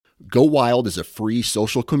Go Wild is a free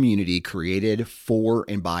social community created for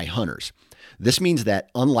and by hunters. This means that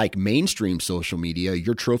unlike mainstream social media,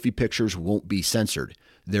 your trophy pictures won't be censored.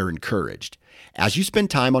 They're encouraged. As you spend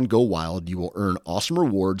time on Go Wild, you will earn awesome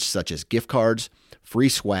rewards such as gift cards, free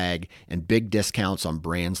swag, and big discounts on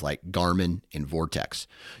brands like Garmin and Vortex.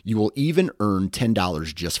 You will even earn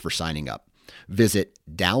 $10 just for signing up. Visit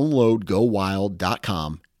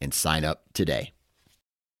downloadgowild.com and sign up today.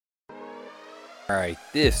 All right,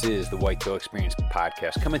 this is the Whitetail Experience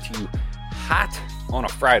Podcast coming to you hot on a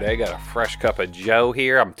Friday. I got a fresh cup of Joe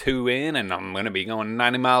here. I'm 2 in, and I'm going to be going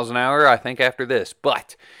 90 miles an hour, I think, after this.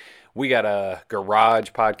 But we got a garage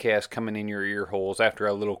podcast coming in your ear holes after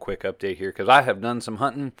a little quick update here, because I have done some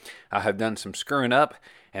hunting, I have done some screwing up,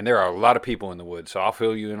 and there are a lot of people in the woods, so I'll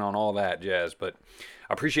fill you in on all that jazz. But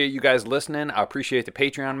I appreciate you guys listening. I appreciate the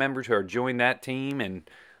Patreon members who are joining that team and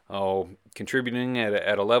contributing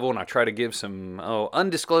at a level, and I try to give some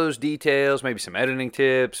undisclosed details, maybe some editing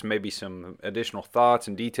tips, maybe some additional thoughts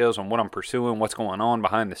and details on what I'm pursuing, what's going on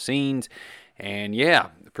behind the scenes, and yeah,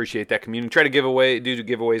 appreciate that community. Try to do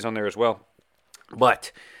giveaways on there as well.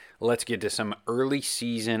 But let's get to some early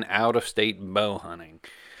season out-of-state bow hunting.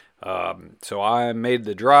 So I made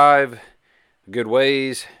the drive a good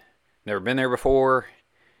ways, never been there before,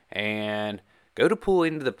 and go to pull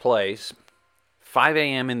into the place 5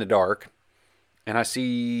 a.m. in the dark, and I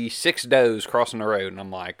see 6 does crossing the road, and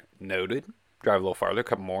I'm like, noted. Drive a little farther, a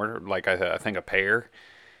couple more, like I think a pair.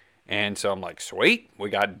 And so I'm like, sweet, we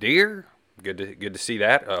got deer. Good to see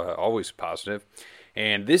that. Always positive.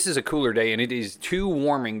 And this is a cooler day, and it is 2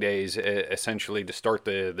 warming days essentially to start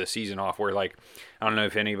the season off. Where, like, I don't know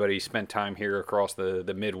if anybody spent time here across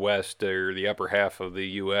the Midwest or the upper half of the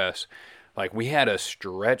U.S. Like, we had a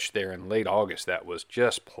stretch there in late August that was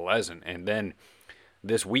just pleasant, and then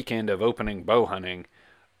this weekend of opening bow hunting,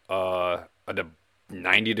 a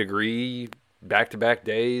 90-degree back-to-back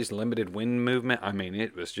days, limited wind movement. I mean,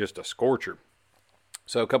 it was just a scorcher.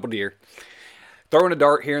 So a couple deer. Throwing a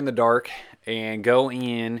dart here in the dark and go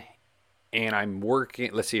in, and I'm working.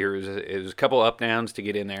 Let's see here. It was a couple up-downs to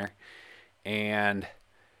get in there. And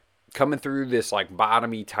coming through this, like,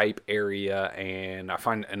 bottomy type area, and I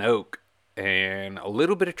find an oak and a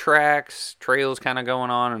little bit of trails kind of going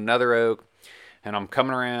on, another oak. And I'm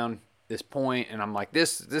coming around this point, and I'm like,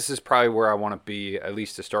 this is probably where I want to be, at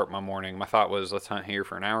least to start my morning. My thought was, let's hunt here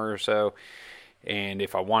for an hour or so. And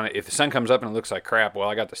if the sun comes up and it looks like crap, well,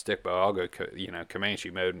 I got the stick bow. I'll go, Comanche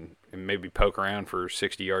mode and maybe poke around for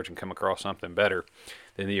 60 yards and come across something better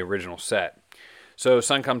than the original set. So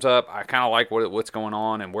sun comes up. I kind of like what's going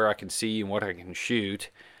on and where I can see and what I can shoot.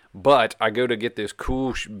 But I go to get this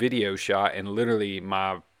cool video shot, and literally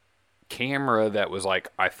my camera that was, like,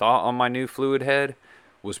 I thought on my new fluid head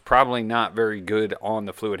was probably not very good on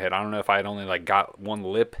the fluid head. I don't know if I had only, like, got one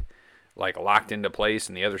lip, like, locked into place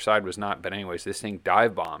and the other side was not. But anyways, this thing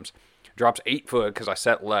dive bombs, drops 8 foot because I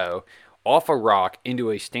set low, off a rock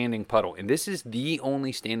into a standing puddle. And this is the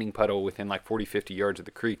only standing puddle within like 40, 50 yards of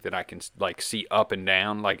the creek that I can, like, see up and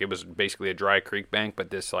down. Like, it was basically a dry creek bank, but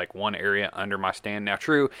this, like, one area under my stand. Now,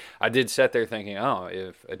 true, I did sit there thinking, oh,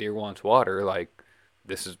 if a deer wants water, like,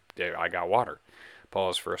 I got water.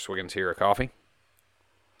 Pause for a swiggins here of coffee.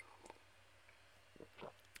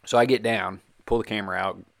 So I get down, pull the camera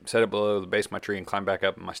out, set it below the base of my tree, and climb back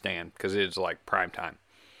up in my stand because it's like prime time.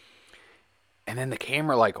 And then the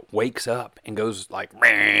camera, like, wakes up and goes like,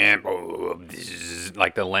 like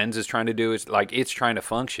the lens is trying to do. It's like it's trying to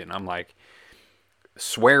function. I'm like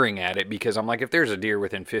swearing at it because I'm like, if there's a deer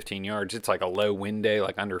within 15 yards, it's like a low wind day,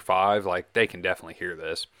 like under 5, like they can definitely hear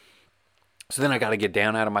this. So then I got to get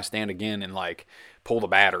down out of my stand again and, like, pull the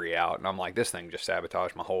battery out. And I'm like, this thing just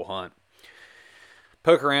sabotaged my whole hunt.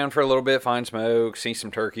 Poke around for a little bit, find smoke, see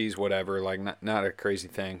some turkeys, whatever. Like, not a crazy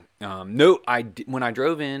thing. When I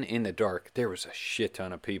drove in the dark, there was a shit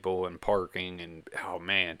ton of people and parking. And, oh,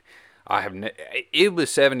 man, it was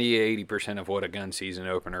 70-80% of what a gun season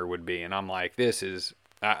opener would be. And I'm like,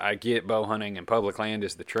 I get bow hunting and public land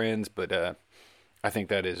is the trends, but I think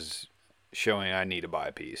that is showing I need to buy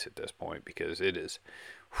a piece at this point because it is,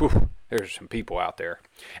 there's some people out there.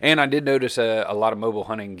 And I did notice a lot of mobile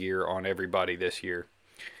hunting gear on everybody this year.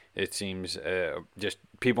 It seems just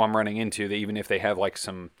people I'm running into, that even if they have like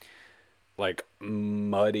some like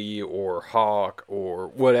Muddy or Hawk or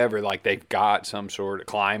whatever, like they've got some sort of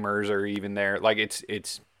climbers or even there. Like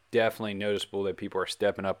it's definitely noticeable that people are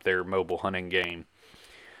stepping up their mobile hunting game.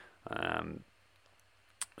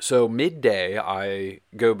 So midday, I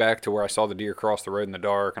go back to where I saw the deer cross the road in the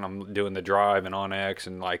dark, and I'm doing the drive and OnX,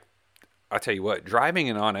 and, like, I tell you what, driving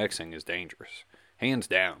and OnXing is dangerous. Hands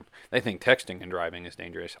down. They think texting and driving is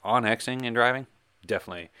dangerous. OnXing and driving?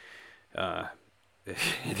 definitely an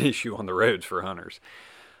issue on the roads for hunters.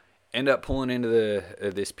 End up pulling into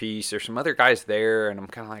this piece. There's some other guys there, and I'm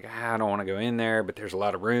kind of like, I don't want to go in there, but there's a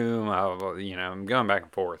lot of room. I'm going back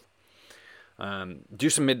and forth. Do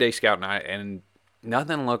some midday scouting, and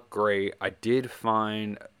nothing looked great. I did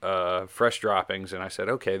find fresh droppings, and I said,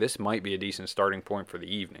 okay, this might be a decent starting point for the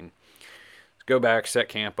evening. Let's go back, set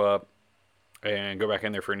camp up, and go back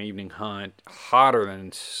in there for an evening hunt. Hotter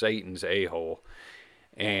than Satan's a-hole.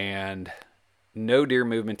 And no deer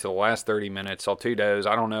movement till the last 30 minutes. Saw 2 does.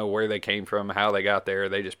 I don't know where they came from, how they got there.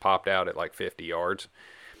 They just popped out at like 50 yards.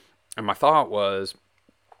 And my thought was,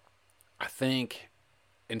 I think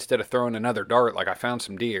instead of throwing another dart, like I found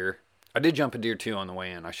some deer. I did jump a deer too on the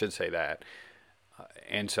way in, I should say that.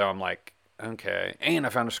 And so I'm like, okay. And I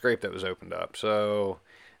found a scrape that was opened up. So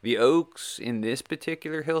the oaks in this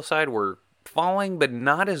particular hillside were falling, but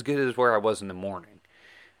not as good as where I was in the morning.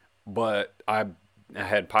 But I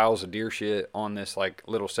had piles of deer shit on this like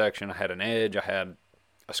little section. I had an edge. I had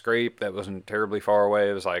a scrape that wasn't terribly far away.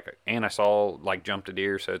 It was like, and I saw like jumped a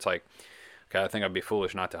deer. So it's like, okay, I think I'd be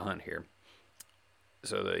foolish not to hunt here.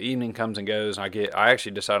 So the evening comes and goes, and I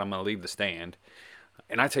actually decide I'm going to leave the stand.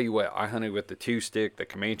 And I tell you what, I hunted with the 2-stick, the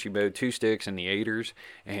Comanche bow, 2 sticks, and the 8ers.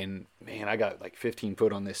 And, man, I got like 15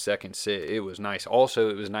 foot on this second sit. It was nice. Also,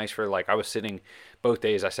 it was nice for, like, I was sitting both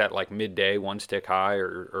days. I sat, like, midday, 1 stick high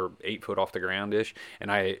or 8 foot off the ground-ish.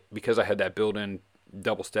 And because I had that built-in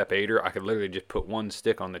double-step 8er, I could literally just put 1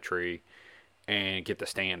 stick on the tree and get the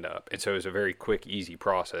stand up. And so it was a very quick, easy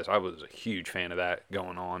process. I was a huge fan of that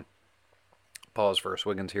going on. Pause for a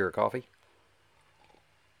Swiggins here of coffee.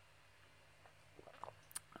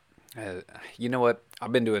 You know what? We're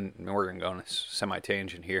going to go on a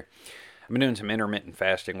semi-tangent here. I've been doing some intermittent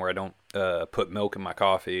fasting where I don't put milk in my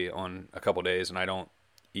coffee on a couple days, and I don't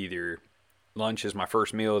either lunch is my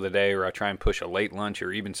first meal of the day, or I try and push a late lunch,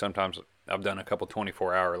 or even sometimes I've done a couple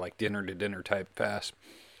 24-hour, like dinner-to-dinner type fasts.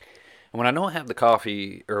 And when I don't have the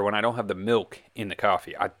coffee, or when I don't have the milk in the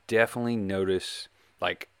coffee, I definitely notice,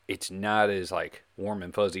 like, it's not as, like, warm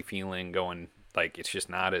and fuzzy feeling going. Like, it's just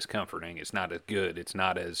not as comforting. It's not as good. It's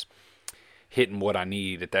not as hitting what I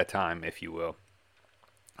need at that time, if you will.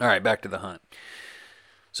 All right, back to the hunt.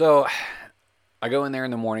 So I go in there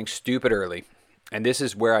in the morning, stupid early. And this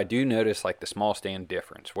is where I do notice, like, the small stand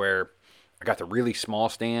difference, where I got the really small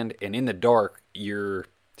stand, and in the dark, your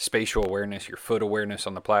spatial awareness, your foot awareness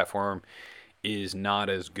on the platform is not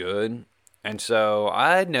as good. And so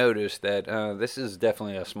I noticed that this is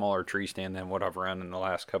definitely a smaller tree stand than what I've run in the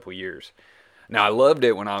last couple years. Now, I loved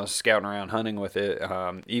it when I was scouting around hunting with it,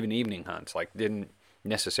 even evening hunts. Like, didn't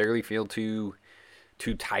necessarily feel too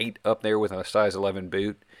tight up there with a size 11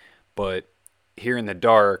 boot. But here in the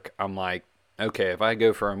dark, I'm like, okay, if I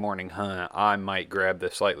go for a morning hunt, I might grab the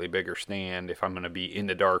slightly bigger stand if I'm going to be in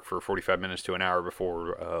the dark for 45 minutes to an hour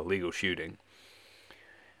before legal shooting.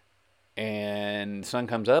 And the sun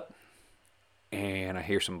comes up, and I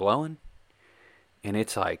hear some blowing, and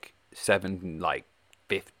it's like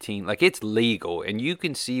 15, like it's legal, and you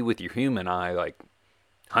can see with your human eye like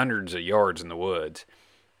hundreds of yards in the woods.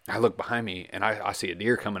 I look behind me, and I see a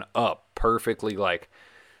deer coming up perfectly, like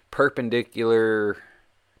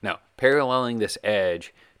paralleling this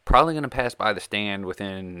edge, probably going to pass by the stand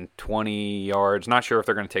within 20 yards. Not sure if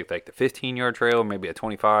they're going to take like the 15-yard trail or maybe a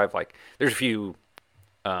 25. Like, there's a few,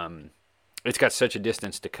 it's got such a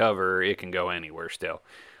distance to cover, it can go anywhere still.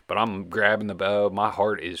 But I'm grabbing the bow. My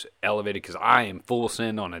heart is elevated because I am full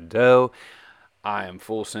send on a doe. I am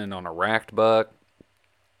full send on a racked buck.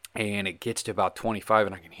 And it gets to about 25,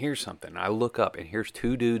 and I can hear something. I look up, and here's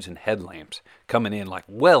 2 dudes in headlamps coming in, like,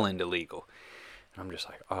 well into legal. And I'm just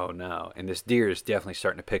like, oh, no. And this deer is definitely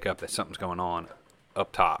starting to pick up that something's going on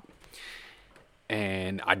up top.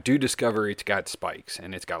 And I do discover it's got spikes,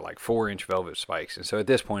 and it's got, like, 4-inch velvet spikes. And so at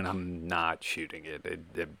this point, I'm not shooting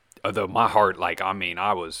it. Although my heart, like, I mean,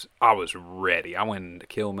 I was ready. I went into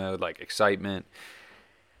kill mode, like, excitement.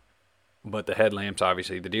 But the headlamps,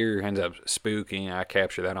 obviously, the deer ends up spooking. I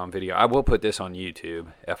capture that on video. I will put this on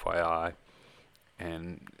YouTube, FYI.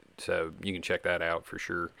 And so you can check that out for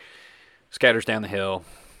sure. Scatters down the hill.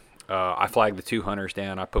 I flag the 2 hunters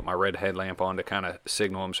down. I put my red headlamp on to kind of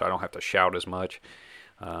signal them so I don't have to shout as much.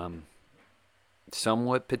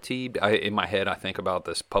 Somewhat fatigued. In my head, I think about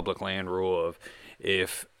this public land rule of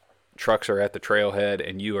if trucks are at the trailhead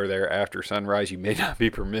and you are there after sunrise, you may not be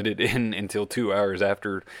permitted in until 2 hours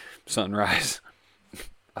after sunrise.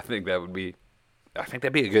 I think that'd be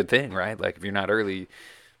a good thing, right? Like, if you're not early,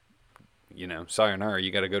 sayonara,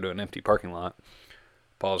 you got to go to an empty parking lot.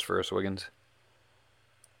 Pause for a Swiggins.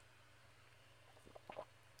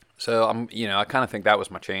 So I kind of think that was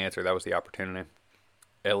my chance, or that was the opportunity.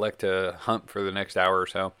 elect to hunt for the next hour or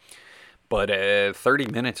so. But 30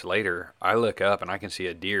 minutes later, I look up and I can see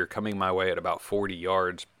a deer coming my way at about 40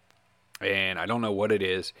 yards. And I don't know what it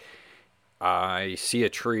is. I see a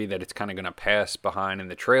tree that it's kind of going to pass behind, and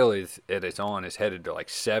the trail that it's on is headed to like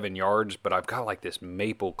 7 yards. But I've got like this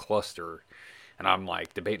maple cluster, and I'm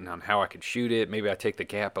like debating on how I could shoot it. Maybe I take the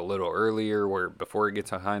gap a little earlier before it gets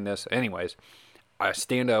behind us. Anyways, I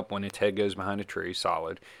stand up when its head goes behind a tree,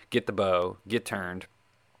 solid, get the bow, get turned,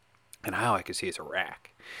 and all I can see is a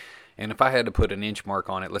rack. And if I had to put an inch mark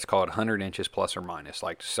on it, let's call it 100 inches plus or minus,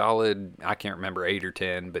 like solid, I can't remember 8 or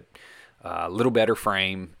 10, but a little better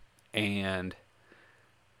frame. And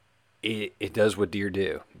it does what deer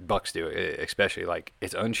do, bucks do, especially. Like,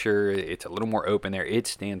 it's unsure, it's a little more open there. It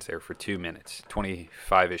stands there for 2 minutes,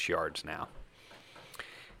 25-ish yards now.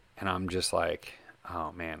 And I'm just like,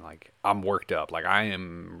 oh man, like, I'm worked up. Like, I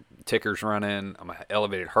am, tickers running, I'm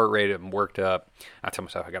elevated heart rate, I'm worked up. I tell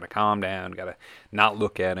myself I got to calm down, got to not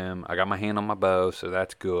look at him. I got my hand on my bow, so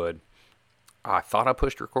that's good. I thought I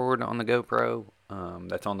pushed record on the GoPro.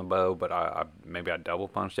 That's on the bow, but maybe I double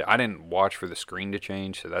punched it. I didn't watch for the screen to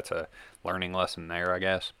change, so that's a learning lesson there, I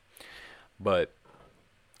guess. But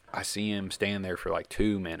I see him stand there for like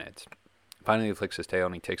 2 minutes. Finally, he flicks his tail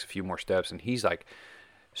and he takes a few more steps, and he's like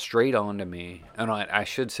straight on to me. And I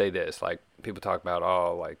should say this, like, people talk about,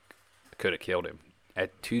 oh, like, could have killed him.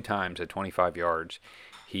 At 2 times at 25 yards,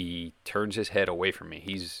 he turns his head away from me.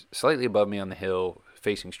 He's slightly above me on the hill,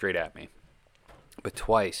 facing straight at me. But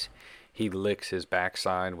twice, he licks his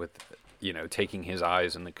backside with, taking his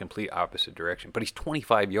eyes in the complete opposite direction. But he's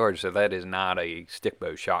 25 yards, so that is not a stick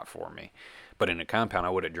bow shot for me. But in a compound, I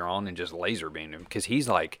would have drawn and just laser beamed him, because he's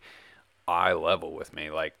like eye level with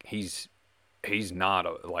me. Like, he's not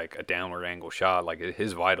a downward angle shot. Like,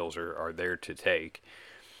 his vitals are there to take.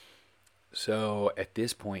 So at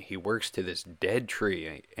this point, he works to this dead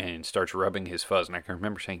tree and starts rubbing his fuzz. And I can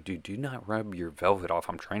remember saying, dude, do not rub your velvet off.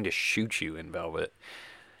 I'm trying to shoot you in velvet.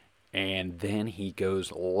 And then he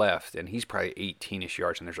goes left, and he's probably 18-ish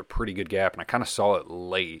yards, and there's a pretty good gap. And I kind of saw it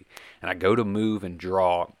late. And I go to move and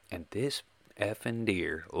draw, and this effing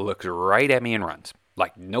deer looks right at me and runs.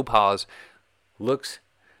 Like, no pause. Looks,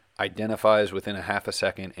 identifies within a half a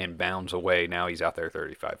second, and bounds away. Now he's out there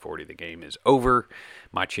 35-40. The game is over.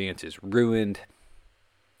 My chance is ruined.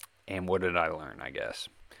 And what did I learn, I guess?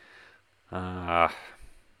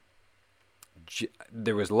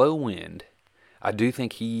 There was low wind. I do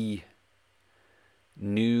think he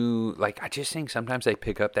knew, like, I just think sometimes they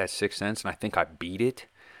pick up that sixth sense, and I think I beat it.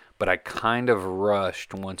 But I kind of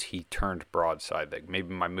rushed once he turned broadside. Like,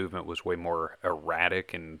 maybe my movement was way more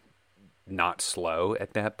erratic and not slow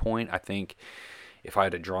at that point. I think if I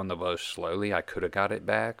had drawn the bow slowly, I could have got it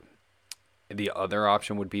back. The other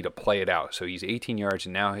option would be to play it out. So he's 18 yards,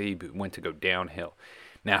 and now he went to go downhill.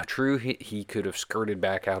 Now, true, he could have skirted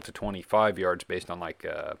back out to 25 yards based on, like,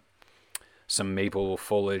 some maple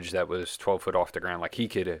foliage that was 12 foot off the ground. Like, he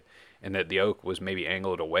could have, and that the oak was maybe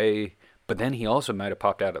angled away. But then he also might have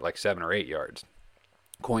popped out at like 7 or 8 yards.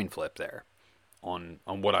 Coin flip there on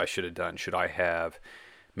what I should have done. Should I have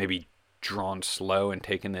maybe drawn slow and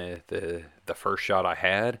taken the first shot I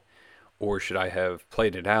had? Or should I have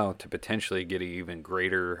played it out to potentially get an even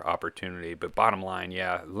greater opportunity? But bottom line,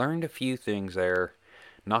 yeah, learned a few things there.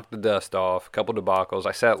 Knocked the dust off, a couple debacles.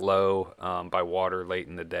 I sat low by water late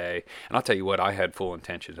in the day. And I'll tell you what, I had full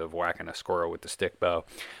intentions of whacking a squirrel with the stick bow.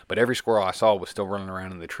 But every squirrel I saw was still running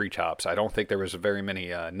around in the treetops. I don't think there was very many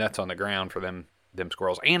nuts on the ground for them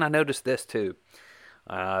squirrels. And I noticed this too.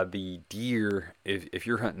 The deer, if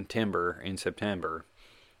you're hunting timber in September,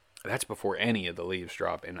 that's before any of the leaves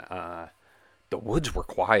drop. And the woods were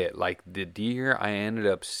quiet. Like, the deer I ended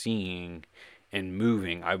up seeing and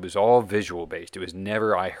moving, I was all visual based. It was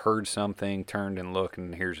never I heard something, turned and looked,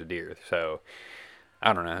 and here's a deer. So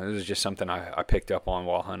I don't know. It was just something I picked up on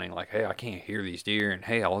while hunting. Like, hey, I can't hear these deer, and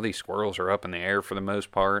hey, all these squirrels are up in the air for the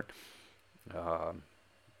most part. A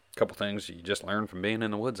couple things you just learn from being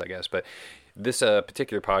in the woods, I guess. But this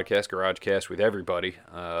particular podcast, Garage Cast with everybody,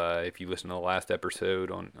 if you listen to the last episode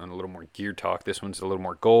on a little more gear talk, this one's a little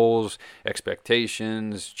more goals,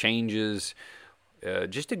 expectations, changes.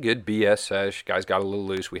 Just a good BS sesh. Guys got a little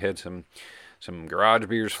loose. We had some garage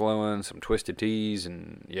beers flowing, some twisted teas,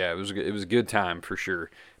 and yeah, it was a good time for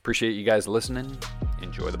sure. Appreciate you guys listening.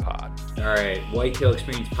 Enjoy the pod. All right, Whitetail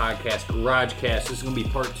Experience Podcast, Garage Cast. This is going to be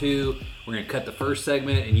part 2. We're going to cut the first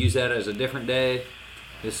segment and use that as a different day.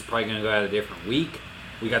 This is probably going to go out a different week.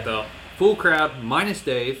 We got the full crowd minus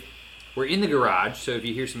Dave. We're in the garage, so if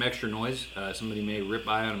you hear some extra noise, somebody may rip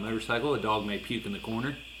by on a motorcycle, a dog may puke in the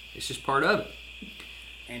corner. It's just part of it.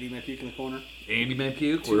 Andy Manpuke in the corner. Andy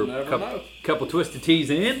Manpuke. You We're never know. couple Twisted Teas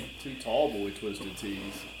in. 2 tall boy Twisted Teas.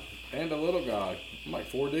 And a little guy. I'm like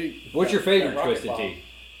 4 deep. What's your favorite Rocket Twisted Pop. Tea?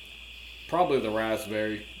 Probably the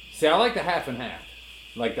raspberry. See, I like the half and half.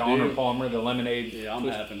 Like the Do you? Arnold Palmer, the lemonade. Yeah, I'm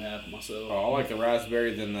half and half myself. Oh, I like the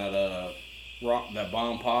raspberry than that that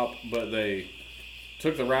bomb pop, but they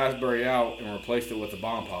took the raspberry out and replaced it with the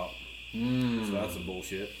bomb pop. So that's some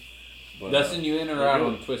bullshit. But, Dustin, you in or they're out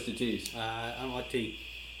good. on Twisted Teas? I don't like tea.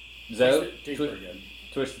 Zoe, Tea's pretty good.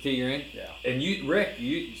 Twisted Tea, you're in? Yeah. And you, Rick,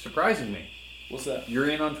 you surprising me. What's that? You're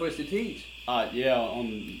in on Twisted Teas. Yeah,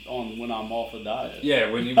 on when I'm off a diet.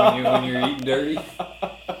 Yeah, when you're eating dirty.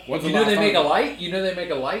 When's You the know last they make a time- light. You know they make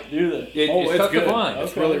a light. Do they? It's tough good. to find.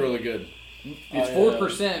 It's Okay. really, really good. It's Oh, yeah.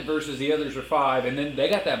 4% versus the others are 5, and then they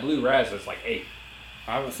got that blue raz that's like 8.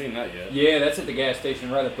 I haven't seen that yet. Yeah, that's at the gas station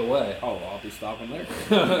right up the way. Oh, I'll be stopping there.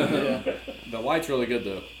 Yeah. The light's really good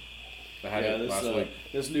though. I had Yeah, it last week.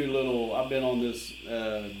 this new little. I've been on this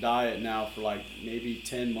diet now for like maybe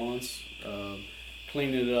 10 months.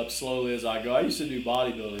 Cleaning it up slowly as I go. I used to do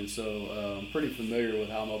bodybuilding, so I'm pretty familiar with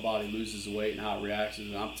how my body loses weight and how it reacts.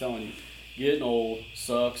 And I'm telling you, getting old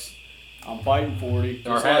sucks. I'm fighting 40.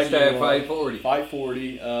 Our just like you hashtag are. fight 40. Fight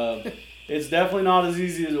 40. It's definitely not as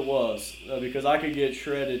easy as it was because I could get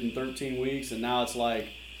shredded in 13 weeks, and now it's like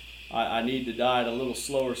I need to diet a little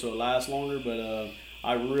slower so it lasts longer. But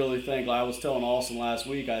I really think, like I was telling Austin last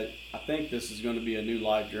week, I think this is going to be a new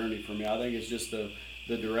life journey for me. I think it's just the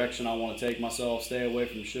direction I want to take myself, stay away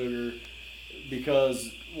from sugar,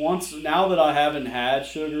 because now that I haven't had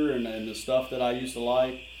sugar and the stuff that I used to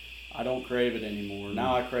like, I don't crave it anymore.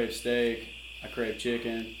 Now I crave steak, I crave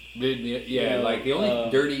chicken. Dude, yeah, like the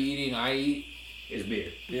only dirty eating I eat is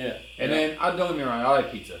beer. Yeah. And then, don't get me wrong, I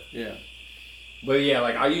like pizza. Yeah. But yeah,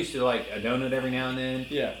 like I used to like a donut every now and then.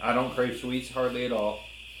 Yeah. I don't crave sweets hardly at all.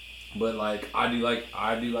 But like I do like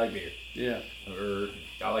beer. Yeah. Or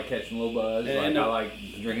I like catching a little buzz. And I like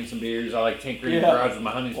drinking some beers. I like tinkering in the Yeah. garage with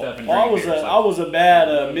my honey stuff and Well, drinking beers. I was a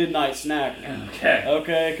bad midnight snacker. Okay.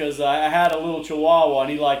 Okay, because I had a little Chihuahua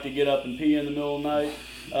and he liked to get up and pee in the middle of the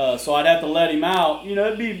night. So I'd have to let him out. You know,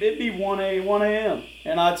 it'd be 1 a.m.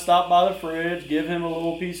 and I'd stop by the fridge, give him a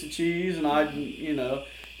little piece of cheese, and I'd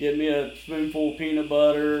get me a spoonful of peanut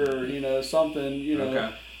butter or something.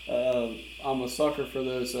 I'm a sucker for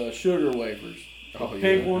those sugar wafers. Oh,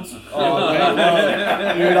 Pink yeah. ones. Oh,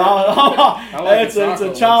 man, dude, it's a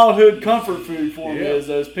chocolate childhood comfort food for me. Yeah. Is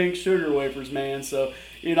those pink sugar wafers, man. So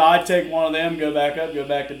I take one of them, go back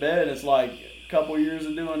to bed. And it's like a couple years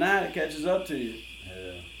of doing that, it catches up to you.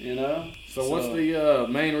 Yeah. So what's the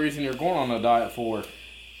main reason you're going on a diet for?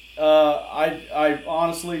 I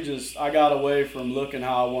honestly I got away from looking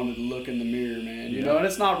how I wanted to look in the mirror, man. You know, and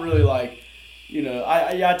it's not really like.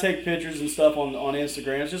 I take pictures and stuff on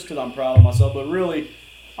Instagram just because I'm proud of myself. But really,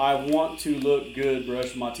 I want to look good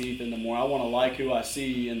brushing my teeth in the morning. I want to like who I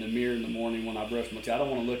see in the mirror in the morning when I brush my teeth. I don't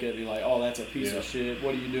want to look at me like, oh, that's a piece of shit.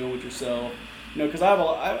 What are you doing with yourself? Because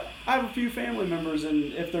I have a few family members,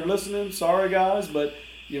 and if they're listening, sorry guys, but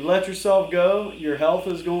you've let yourself go. Your health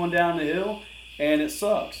is going down the hill, and it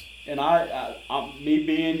sucks. And me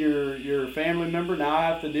being your family member, now I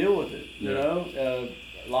have to deal with it. You know.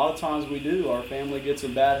 A lot of times we do. Our family gets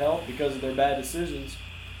in bad health because of their bad decisions.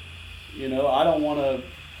 I don't want to,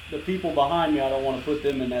 the people behind me, I don't want to put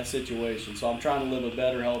them in that situation. So I'm trying to live a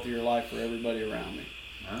better, healthier life for everybody around me.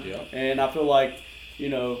 Yeah. And I feel like,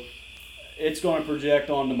 it's going to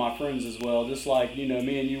project onto my friends as well. Just like,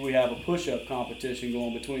 me and you, we have a push-up competition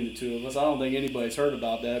going between the two of us. I don't think anybody's heard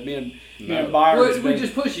about that. Me and Byron. We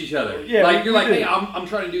just push each other. Yeah, like we you're like, do. hey, I'm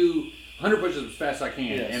trying to do 100 push-ups as fast as I can.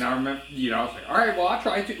 Yes. And I remember, I was like, all right, well, I'll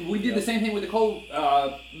try to. We did the same thing with the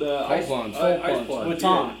ice plunge. ice plunge. With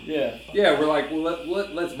time, yeah. Yeah, we're like, well,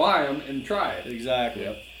 let's buy them and try it. Exactly.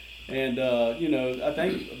 Yep. And, I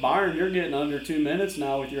think, Byron, you're getting under 2 minutes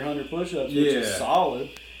now with your 100 push-ups, which is Yeah. solid.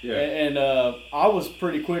 Yeah. And I was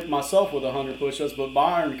pretty quick myself with 100 push-ups, but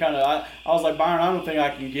Byron I was like, Byron, I don't think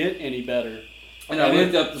I can get any better. And I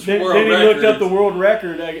looked up the Then world he looked up records the world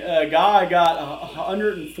record. A guy got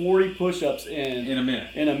 140 push-ups in a minute.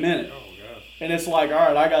 in a minute. Oh god. And it's like, all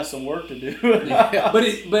right, I got some work to do. But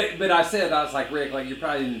I was like, Rick, like you're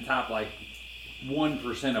probably in the top like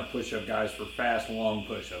 1% of push-up guys for fast, long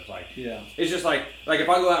push-ups. Like, Yeah. it's just like if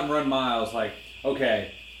I go out and run miles, like,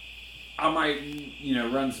 okay, I might,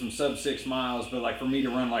 run some sub 6 miles, but like for me to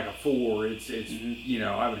run like a 4, it's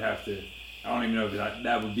I would have to, I don't even know if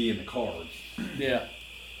that would be in the cards. Yeah.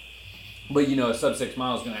 But a sub 6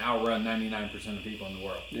 mile is going to outrun 99% of people in the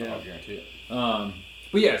world. Yeah. I'll guarantee it.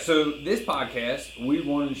 But yeah, so this podcast, we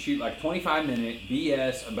wanted to shoot like 25-minute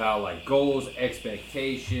BS about like goals,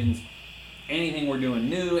 expectations, anything we're doing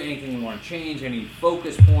new, anything we want to change, any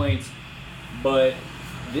focus points. But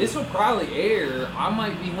this will probably air. I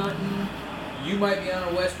might be hunting. You might be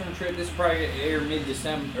on a western trip. This will probably air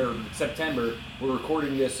mid-December or September. We're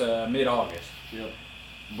recording this mid-August. Yep.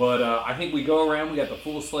 But I think we go around. We got the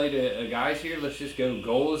full slate of guys here. Let's just go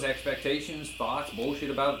goals, expectations, thoughts, bullshit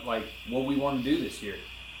about like what we want to do this year.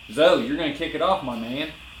 Zoe, you're gonna kick it off, my man.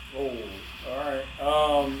 Oh, all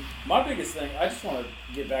right. My biggest thing, I just want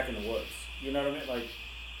to get back in the woods. You know what I mean? Like,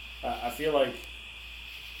 I feel like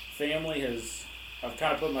family I've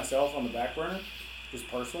kind of put myself on the back burner, just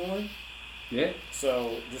personally. Yeah.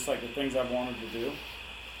 So, just like the things I've wanted to do.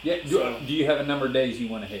 Yeah. So, Do you have a number of days you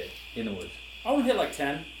want to hit in the woods? I want to hit like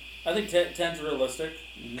 10. I think 10's realistic.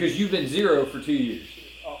 Because you've been 0 for 2 years.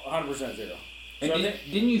 100% zero. And So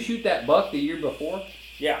didn't you shoot that buck the year before?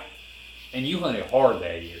 yeah, And you hunted hard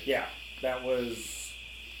that year. yeah. That was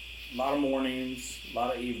a lot of mornings, a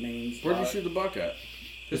lot of evenings. Where'd you shoot the buck at?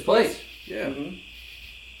 This place. Yeah. Mm-hmm.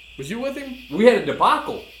 Was you with him? We had a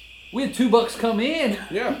debacle. We had 2 bucks come in.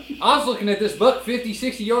 Yeah. I was looking at this buck 50,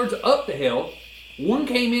 60 yards up the hill. One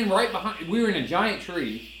came in right behind. We were in a giant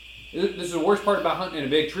tree. This is the worst part about hunting in a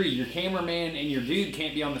big tree. Your cameraman and your dude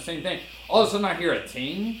can't be on the same thing. All of a sudden I hear a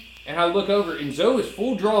ting, and I look over, and Zoe is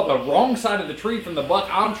full draw the wrong side of the tree from the buck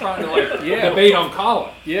I'm trying to like debate on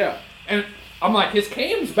calling. Yeah. And I'm like, his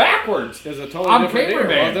cam's backwards. It was a totally I'm different deer,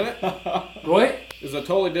 cameraman. wasn't it? What? It was a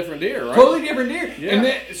totally different deer, right? Totally different deer. Yeah. And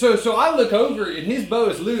then, so I look over, and his bow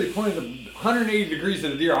is literally pointing 180 degrees to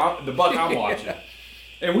the deer, the buck I'm watching.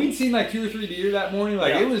 And we'd seen like 2 or 3 deer that morning.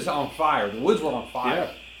 Like, it was on fire. The woods were on fire.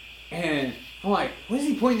 Yeah. And I'm like, what is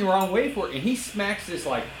he pointing the wrong way for? And he smacks this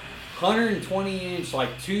like 120-inch, like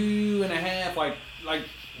 2.5, like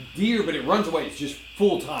deer, but it runs away. It's just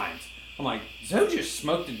full times. I'm like, Zoe just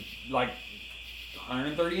smoked a like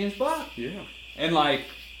 130-inch buck. Yeah. And like,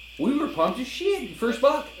 we were pumped as shit. First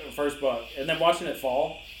buck. First buck. And then watching it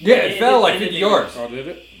fall. Yeah, it fell like 50 didn't yards. Oh, did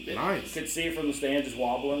it? Nice. Could see it from the stand just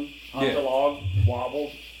wobbling on Yeah. the log,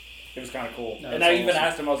 wobbled. It was kind of cool. That's and I even awesome.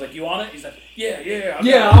 asked him, I was like, you on it? He's like, yeah.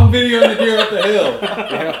 Yeah, I'm videoing the deer up the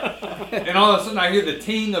hill. And all of a sudden I hear the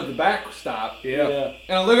ting of the backstop. Yeah.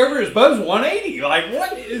 And I look over, his bow's 180. Like,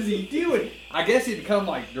 what is he doing? I guess he'd come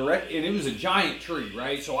like direct, and it was a giant tree,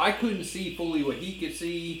 right? So I couldn't see fully what he could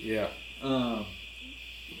see. Yeah.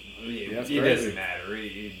 It that's doesn't crazy. matter.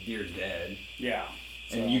 Deer's dead. Yeah.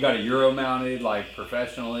 So, And you got a Euro mounted, like,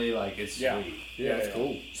 professionally. Like, it's Yeah. sweet. Yeah, that's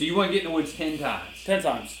cool. So you want to get in the woods 10 times. 10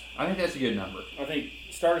 times. I think that's a good number. I think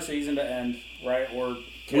start of season to end, right? Or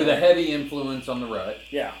With a heavy influence on the rut.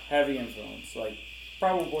 Yeah, heavy influence. Like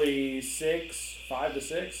probably 5 to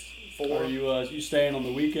 6, 4. Are you staying on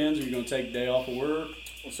the weekends, or are you going to take a day off of work?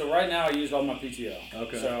 So right now I use all my PTO.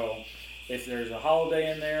 Okay. So if there's a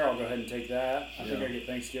holiday in there, I'll go ahead and take that. I think Yeah. I get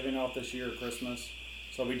Thanksgiving off this year or Christmas.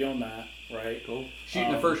 So I'll be doing that, right? Cool.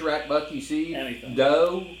 Shooting the first rack buck you see. anything.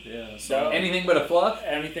 Doe. Yeah. So Anything but a fluff.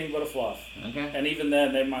 anything but a fluff. Okay. And even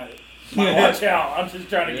then they might watch out. I'm just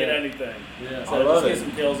trying to get Yeah. anything. Yeah. So I love just get it.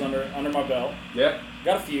 some kills under my belt. Yep.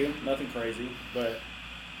 Got a few, nothing crazy, but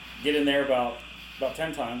get in there about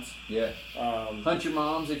 10 times. Yeah. Hunt your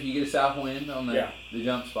moms if you get a south wind on the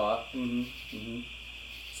jump spot.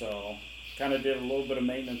 So kind of did a little bit of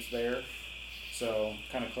maintenance there. So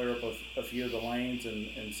kind of clear up a few of the lanes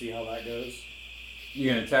and see how that goes. You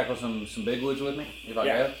gonna tackle some big woods with me if I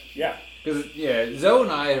go? Yeah. Because Zoe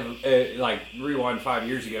and I have like rewind 5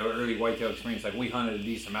 years ago, early whitetail experience. Like we hunted a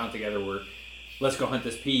decent amount together. Where let's go hunt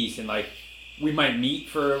this piece, and like we might meet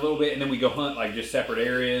for a little bit, and then we go hunt like just separate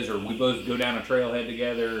areas, or we both go down a trailhead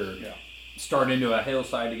together, or start into a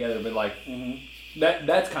hillside together. But like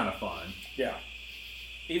that's kind of fun. Yeah.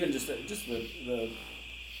 Even just the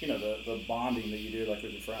you know the bonding that you do like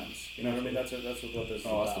with your friends. You know what I mean? That's what this is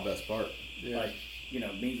Oh, about. that's the best part. Like, you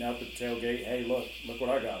know, meeting up at the tailgate, hey, look what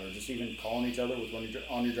I got. Or just even calling each other when you're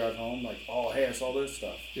on your drive home, like, oh, hey, I saw this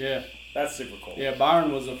stuff. Yeah. That's super cool. Yeah,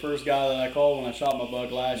 Byron was the first guy that I called when I shot my buck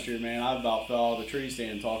last year, man. I about fell out of the tree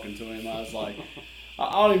stand talking to him. I was like,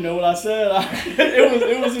 I don't even know what I said.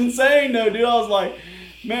 It was insane, though, dude. I was like,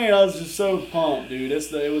 man, I was just so pumped, dude.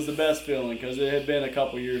 It was the best feeling because it had been a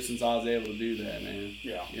couple years since I was able to do that, man.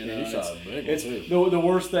 Yeah. You know, You shot a big one, it's too. the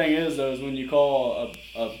worst thing is though is when you call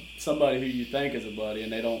somebody who you think is a buddy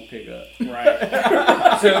and they don't pick up.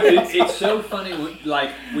 Right. So it's so funny,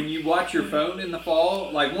 like when you watch your phone in the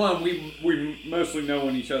fall. Like we mostly know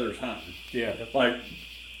when each other's hunting. Yeah. Like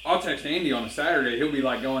I'll text Andy on a Saturday. He'll be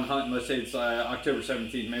like going hunting. Let's say it's October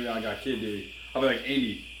 17th. Maybe I got kid duty. I'll be like,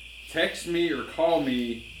 Andy, text me or call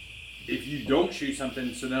me if you don't shoot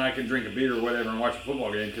something, so then I can drink a beer or whatever and watch a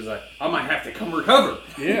football game because I might have to come recover.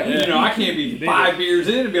 Yeah. You know, I can't be 5 beers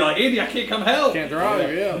in and be like, Andy, I can't come help. Can't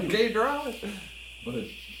drive, yeah. Can't drive. But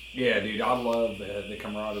yeah, dude, I love the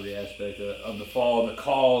camaraderie aspect of the fall, the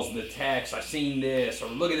calls, the texts. I seen this, or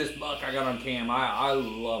look at this buck I got on cam. I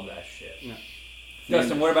love that shit. Yeah.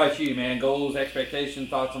 Dustin, what about you, man? Goals, expectations,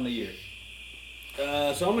 thoughts on the year? So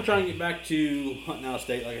I'm gonna try and get back to hunting out of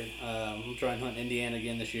state. Like I'm gonna try and hunt Indiana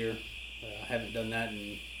again this year. I haven't done that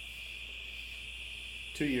in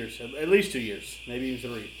 2 years, at least 2 years, maybe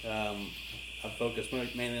even 3. I've focused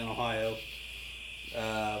mainly on Ohio.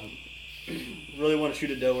 Really want to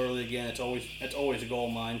shoot a doe early again. That's always a goal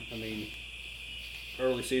of mine. I mean,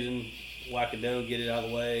 early season, whack a doe, get it out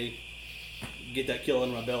of the way, get that kill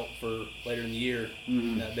under my belt for later in the year.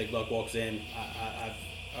 Mm-hmm. That big buck walks in. I've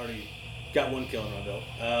already got one kill under my belt.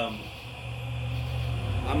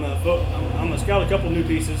 I'm gonna scout a couple new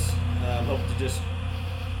pieces. Hope to just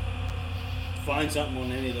find something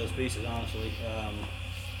on any of those pieces. Honestly,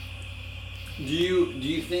 Do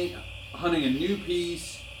you think hunting a new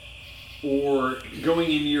piece or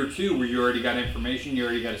going in year 2 where you already got information, you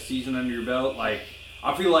already got a season under your belt? Like,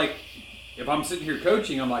 I feel like if I'm sitting here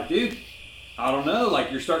coaching, I'm like, dude, I don't know.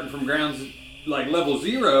 Like, you're starting from grounds like level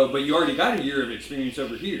 0, but you already got a year of experience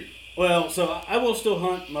over here. well, so I will still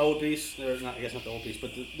hunt my old piece. Or not, I guess not the old piece,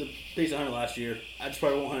 but the piece I hunted last year. I just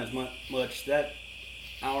probably won't hunt as much. That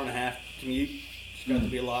hour and a half commute just got to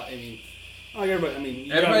be a lot. I mean, like everybody. I mean,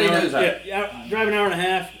 you Everybody drive an knows hour, that. Yeah, drive an hour and a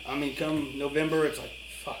half. I mean, come November, it's like,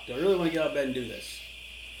 fuck. Do I really want to get out of bed and do this?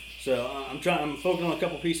 So I'm focusing on a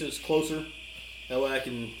couple pieces closer. That way I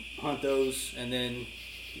can hunt those and then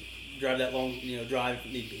drive that long. Drive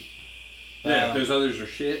if need be. Yeah, if those others are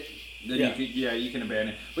shit, then Yeah. you can abandon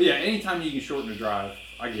it. But yeah, anytime you can shorten the drive,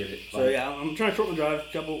 I get it. So yeah, I'm trying to shorten the drive,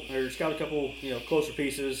 scout a couple, closer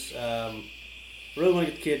pieces. Really want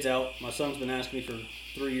to get the kids out. My son's been asking me for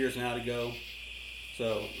 3 years now to go,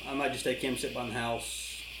 so I might just take him, sit by the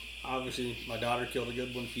house. Obviously, my daughter killed a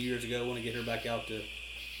good one a few years ago. Want to get her back out to,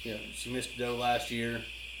 she missed a doe last year.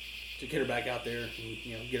 To get her back out there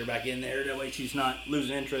and get her back in there. That way she's not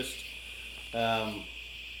losing interest. I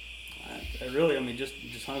really, just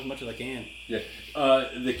hunt as much as I can. Yeah.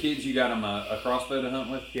 The kids, you got them a crossbow to hunt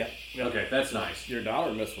with? Yeah. Okay, that's nice. Your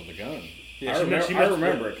daughter missed with a gun. Yeah, I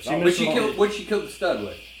remember it. 'Cause I was- What'd she kill the stud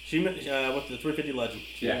with? She with the 350 Legend.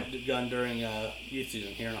 She Yeah. had the gun during youth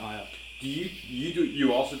season here in Ohio. Do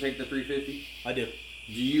you also take the 350? I do.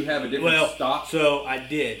 Do you have a different stock? So I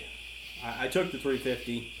did. I took the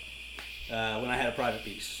 350 when I had a private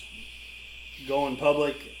piece. Going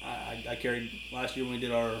public, I carried last year when we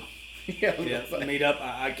did our meet up.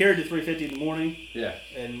 I carried the 350 in the morning, Yeah.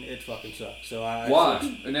 and it fucking sucked. So I Why?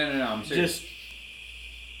 No, I'm serious.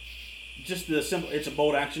 Just the simple. It's a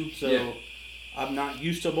bolt action, so Yeah. I'm not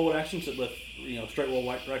used to bolt action. So with straight wall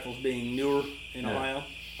white rifles being newer in Yeah. Ohio,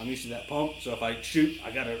 I'm used to that pump. So if I shoot,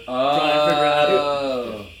 I gotta try and figure out how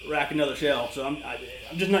to rack another shell. So I'm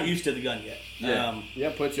just not used to the gun yet. Yeah.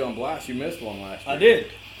 Put you on blast. You missed one last year.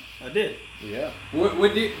 I did. Yeah.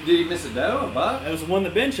 What did he miss a doe? A buck? That was the one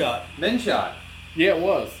that Ben shot. Ben shot. Yeah, it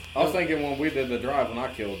was. I was thinking when we did the drive when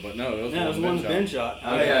I killed, but no, it was Yeah, it was the one that Ben shot.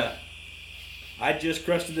 Okay. I just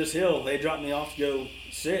crested this hill. They dropped me off to go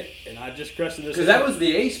sit, and I just crested this hill. Because that was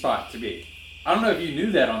the A spot to be. I don't know if you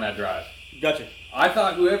knew that on that drive. Gotcha. I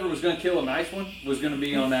thought whoever was going to kill a nice one was going to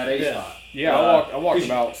be on that A Yeah. spot. Yeah, I walked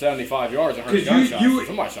about 75 yards and heard a 'cause gunshot. you-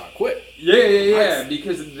 Somebody shot quick. Yeah.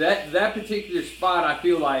 Because that particular spot, I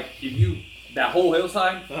feel like that whole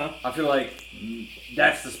hillside, Uh-huh. I feel like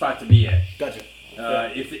that's the spot to be at. Gotcha.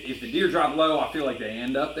 If the deer drop low, I feel like they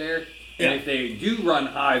end up there. Yeah. And if they do run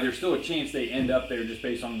high, there's still a chance they end up there just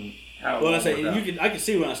based on how. Well, I it say worked out. I can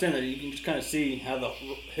see when I stand there. You can just kind of see how the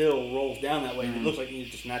hill rolls down that way. It looks like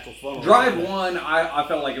it's just natural funnel. Drive one, I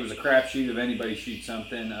felt like it was a crapshoot if anybody shoots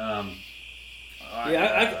something. I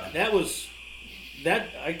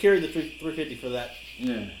carried the 350 for that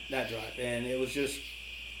Yeah. drive, and it was just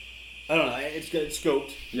I don't know. It's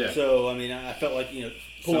scoped. Yeah. So I felt like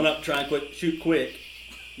pulling up, trying to shoot quick.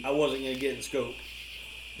 I wasn't gonna get in the scope.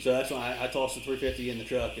 So that's why I tossed the 350 in the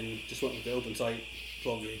truck and just went with the open sight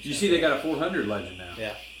 12 gauge. You see, they got a 400 Legend now.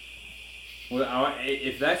 Yeah. Well,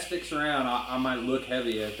 if that sticks around, I might look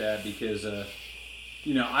heavy at that because, I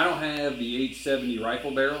don't have the 870 rifle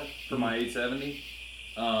barrel for my 870,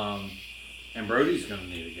 and Brody's gonna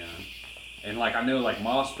need a gun. And I know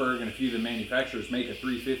Mossberg and a few of the manufacturers make a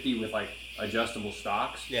 350 with adjustable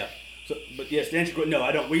stocks. Yeah. So, but yes, to answer your question, no,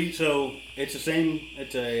 I don't. So it's the same.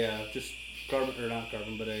 It's a just carbon or not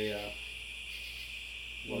carbon, but a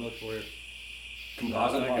what I'm looking for here.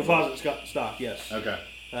 Composite. Composite stock. Yes. Okay.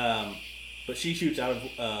 But she shoots out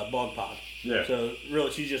of bog pod. Yeah. So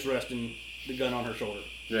really, she's just resting the gun on her shoulder.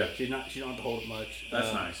 Yeah. She don't have to hold it much.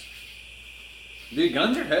 That's nice. Dude,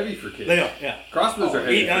 guns are heavy for kids. They are, yeah. Crossbows are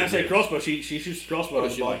heavy. I for say kids. crossbow. She shoots crossbow What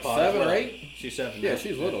with is a she, bog like pod. 7 as or well. 8? She's 7. Yeah,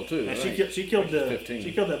 she's little too. And right? she killed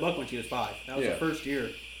 15. that buck when she was 5. That was Yeah. her first year.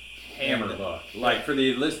 Hammer buck. Like for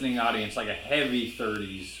the listening audience, like a heavy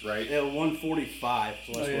 30s, right? Yeah, 145.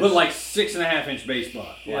 So Oh, yeah. But like 6.5-inch base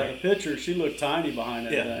buck. Yeah, Like, the picture, she looked tiny behind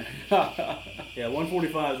that Yeah. thing. Yeah,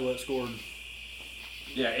 145 is what scored.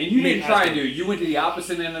 yeah, and you didn't try to do it. You went to the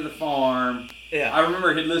opposite end of the farm. Yeah. I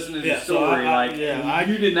remember he'd listened to the Yeah, so story.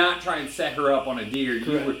 you you did not try and set her up on a deer.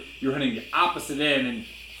 Correct. You were hunting the opposite end, and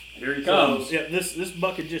here he comes. So, yeah, this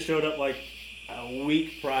buck had just showed up like a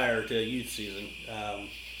week prior to youth season.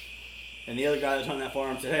 And the other guy that's hunting that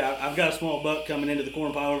farm said, "Hey, I've got a small buck coming into the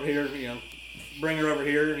corn pile over here. You know, bring her over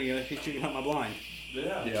here. You know, she can hunt my blind."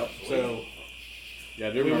 Yep. So Yeah,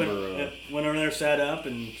 I do we remember. went over there, sat up,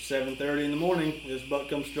 and 7:30 in the morning, this buck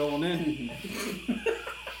comes strolling in,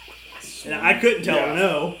 and I couldn't tell her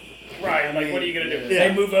no. Right, like what are you gonna do? Yeah.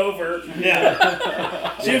 They move over.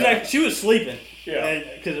 Yeah, she was sleeping. Yeah.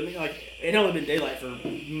 because I mean, like it had only been daylight for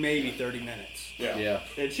maybe 30 minutes. Yeah.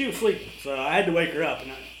 And she was sleeping, so I had to wake her up,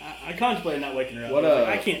 and I contemplated not waking her up. What, I was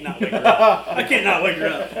like, I can't not wake her up. I can't not wake her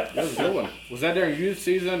up. That was a good one. Was that during youth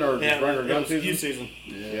season or just Yeah, regular it gun was season? youth season.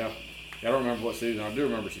 Yeah. I don't remember what season. I do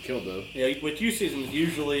remember she killed though. Yeah, with youth season,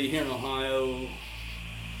 usually here in Ohio,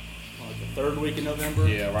 like the third week in November.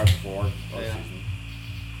 Yeah, right before our Yeah. season.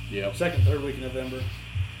 Yep. Second, third week in November.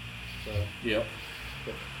 So Yep.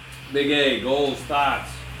 Big A, goals,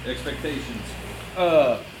 thoughts, expectations.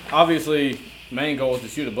 Obviously, main goal is to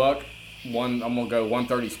shoot a buck. I'm gonna go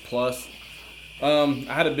 130s plus. I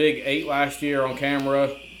had a big 8 last year on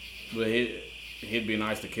camera, but he'd be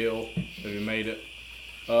nice to kill if he made it.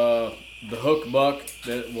 The hook buck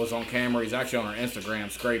that was on camera, he's actually on our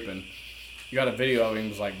Instagram scraping. You got a video of him,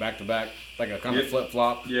 was like back to back, like a kind of Yep. flip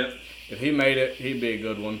flop. Yep. If he made it, he'd be a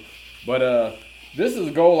good one. But this is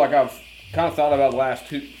a goal like I've kind of thought about the last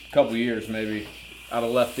couple years, maybe out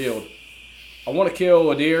of left field. I want to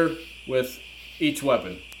kill a deer with each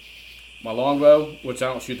weapon. My longbow, which I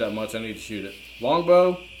don't shoot that much, I need to shoot it.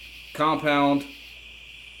 Longbow, compound,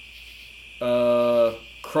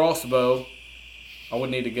 crossbow. I would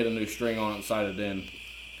need to get a new string on it and sight it in.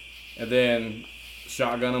 And then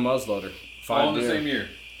shotgun and muzzleloader. All in the deer. same year.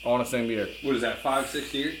 All in the same year. What is that,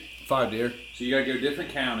 5-6 deer? 5 deer. So you got to go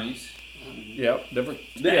different counties. Yep, different.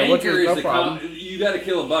 The which anchor is no the problem. you got to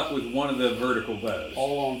kill a buck with one of the vertical bows.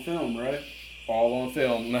 All on film, right? All on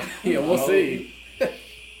film. Yeah, we'll see.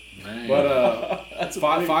 Man. But That's a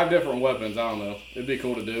five big- five different weapons. I don't know. It'd be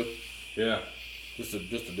cool to do. yeah. Just to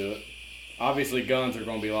do it. Obviously, guns are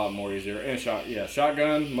going to be a lot more easier. And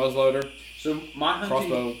shotgun, muzzleloader, So my hunting,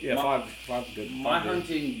 crossbow. Yeah, my, five good. my five deer.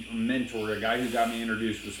 hunting mentor, a guy who got me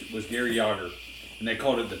introduced, was Gary Yager, and they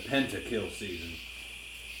called it the pentakill season.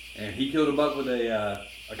 And he killed a buck with a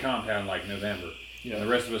compound like November. Yeah. And the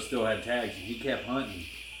rest of us still had tags, and he kept hunting.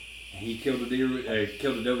 And he killed a deer,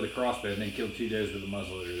 killed a doe with a crossbow, and then killed 2 does with a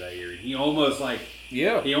muzzleloader that year. He almost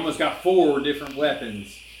Yeah. he almost got 4 different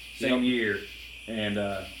weapons same Yep. year, and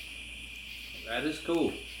that is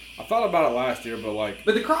cool. I thought about it last year, but like,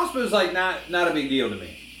 But the crossbow's like not a big deal to me.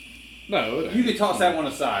 no. It ain't. You could toss that one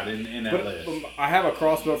aside in that list. But I have a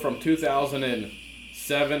crossbow from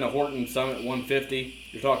 2007, a Horton Summit 150.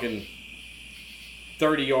 You're talking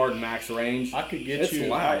 30-yard max range. I could get It's you.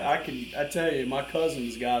 loud. I tell you, my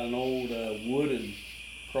cousin's got an old wooden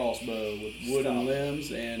crossbow with wooden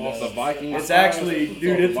limbs and Off the Viking. It's side? actually, It's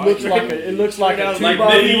dude. off It the looks Viking. like it looks like a Like 2x4.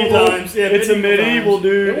 medieval times. Yeah, It's a medieval medieval times.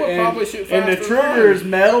 dude, It would and, probably shoot and the faster trigger than is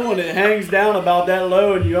metal and it hangs down about that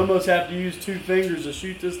low, and you almost have to use 2 fingers to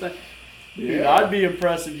shoot this thing. Dude, Yeah. I'd be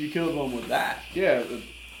impressed if you killed one with that. Yeah,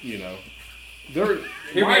 you know. They're,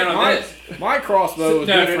 Hear me out on this. My crossbow is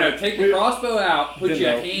No. different. Take the crossbow out. Put you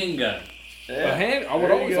a No. handgun. A hand, I would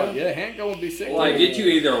There you always go. like, handgun would be sick. Like get you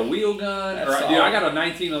either a wheel gun That's or dude. solid. I got a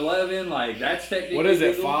 1911. Like that's technically What is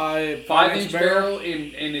it? legal. 5-inch barrel,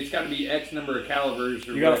 and it's got to be X number of calibers.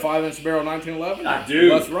 Or You got a whatever. 5-inch barrel 1911? I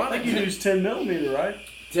do. Let's I run think it. you use 10 millimeter, right?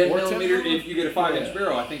 10 Or 10 millimeter. millimeter? If you get a 5-inch Yeah.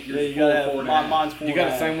 barrel, I think you're Yeah, you gotta have. 4.5. Mine's 4. You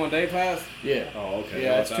got the same one Dave has? Yeah. Oh, okay.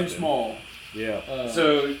 Yeah, What's it's that too then? small. Yeah.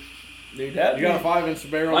 So Dude, that You got a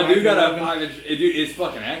 5-inch barrel? I do got a 1911? 5-inch. Dude, it's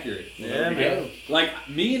fucking accurate. Yeah, There you man. go. Like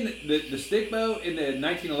me and the stick bow in the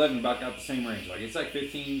 1911 about got the same range. Like it's like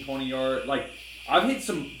 15, 20 yards. Like I've hit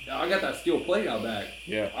some. I got that steel plate out back.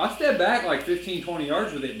 Yeah. I stepped back like 15, 20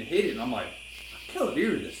 yards with it and hit it, and I'm like, I killed a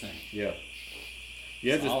deer with this thing. Yeah.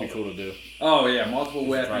 Yeah, it'd just be cool to do. Oh yeah, multiple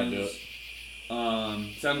Just try to do weapons.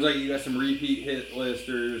 Sounds like you got some repeat hit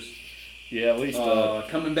listers. Yeah, at least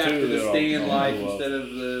coming back two to the that stand I'll life know of. instead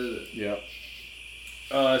of the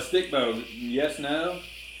stick bow. Yes, no.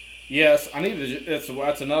 Yes, I need to.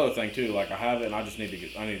 That's another thing too. Like I have it, and I just need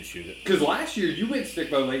to. I need to shoot it. Because last year you went stick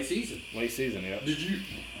bow late season. Late season, yeah. Did you?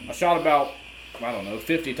 I shot about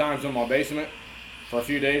 50 times in my basement for a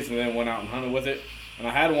few days, and then went out and hunted with it. And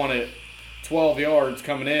I had one at 12 yards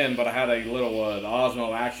coming in, but I had a little the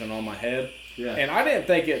Osmo Action on my head. Yeah. And I didn't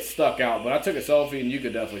think it stuck out, but I took a selfie, and you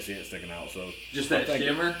could definitely see it sticking out. So Just that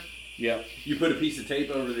shimmer? Yeah. You put a piece of tape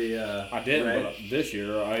over the I didn't, red? but this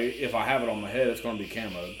year, if I have it on my head, it's going to be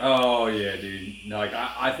camo. Oh, yeah, dude. No, like,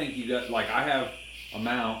 I think you got, like, I have a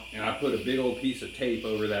mount, and I put a big old piece of tape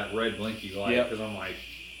over that red blinky light, Yep. because I'm like,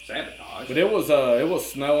 sabotage. But it was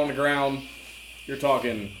snow on the ground. You're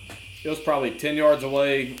talking, it was probably 10 yards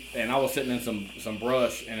away, and I was sitting in some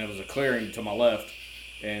brush, and it was a clearing to my left,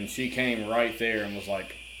 and she came right there and was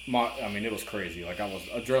like, it was crazy. Like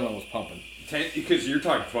adrenaline was pumping. Because you're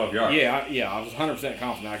talking 12 yards. Yeah, I was 100%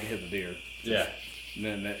 confident I could hit the deer. Yeah. And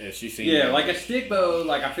then if she seen Yeah, me, like a stick bow,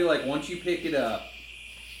 like I feel like once you pick it up,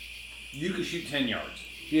 you can shoot 10 yards.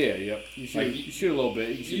 Yeah, yep. You shoot a little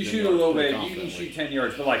bit. You shoot a little bit, you can shoot 10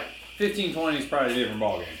 yards, but like 15, 20 is probably a different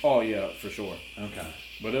ballgame. Oh yeah, for sure. Okay.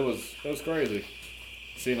 But it was crazy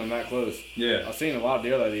seeing them that close. Yeah. I seen a lot of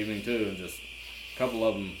deer that evening too, and just a couple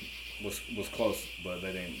of them was close, but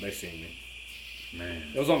they seen me. Man.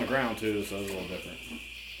 It was on the ground too, so it was a little different.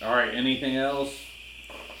 All right, anything else?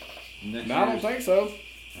 No, I don't think so. All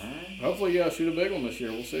right. Hopefully, shoot a big one this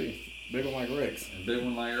year. We'll see. Big one like Rick's. A big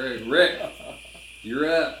one like Rick. Rick,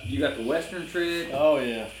 you're up. You got the Western trick. Oh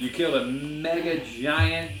yeah, You killed a mega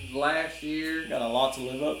giant last year. got a lot to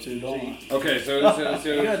live up to, don't I? Okay, so gotta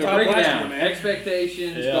talk break it last down. year, man.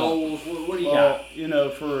 Expectations, Yeah. goals. What do you Well, got? you know,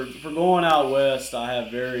 for going out west, I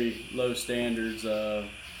have very low standards.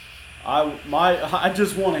 I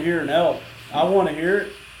just want to hear an elk. I want to hear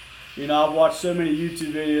it. You know, I've watched so many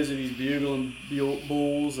YouTube videos of these bugling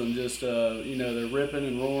bulls and just they're ripping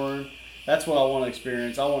and roaring. That's what I want to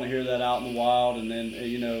experience. I want to hear that out in the wild, and then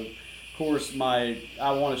of course, I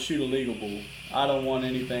want to shoot a legal bull. I don't want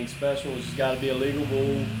anything special. It's just got to be a legal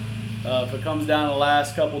bull. If it comes down to the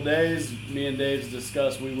last couple days, me and Dave's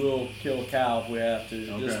discussed we will kill a cow if we have to,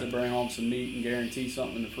 just to bring home some meat and guarantee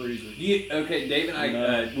something in the freezer. Okay, Dave and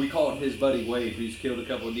I, we called his buddy Wade, who's killed a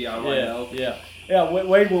couple of DIY elk. Yeah.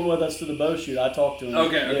 Wade went with us to the bow shoot. I talked to him.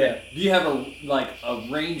 Okay. Yeah. Do you have a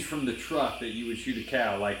range from the truck that you would shoot a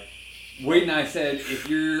cow? Like Wade and I said, if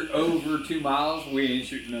you're over 2 miles, we ain't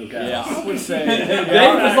shooting no cows. Yeah, I would say. Dave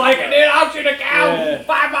was like, dude, I'll shoot a cow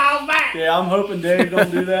 5 miles back. Yeah, I'm hoping Dave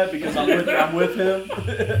don't do that because I'm with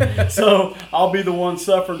him. So I'll be the one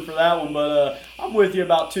suffering for that one. But I'm with you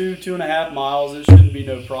about 2.5 miles. It shouldn't be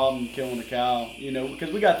no problem killing a cow.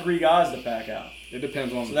 Because we got 3 guys to pack out. It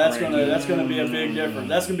depends on. So that's gonna be a big difference.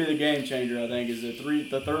 That's gonna be the game changer. I think is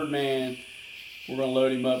the third man. We're gonna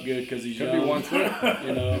load him up good because he's Could young. be one trip.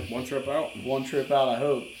 One trip out. One trip out. I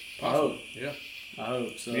hope. Yeah. I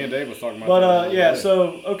hope so. Me and Dave was talking about. But yeah,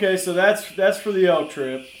 so that's for the elk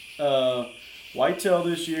trip. Whitetail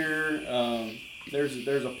this year.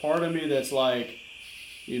 There's a part of me that's like,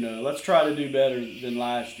 let's try to do better than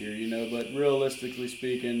last year. But realistically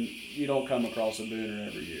speaking, you don't come across a booner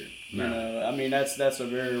every year. No. I mean that's a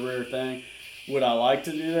very rare thing. Would I like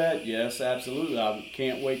to do that? Yes, absolutely. I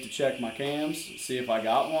can't wait to check my cams, see if I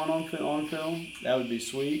got one on film. That would be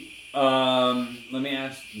sweet. Let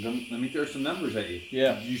me throw some numbers at you.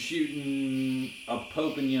 Yeah. You shooting a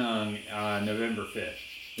Pope and Young November 5th.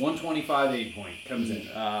 125 8-point comes in.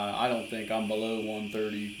 I don't think I'm below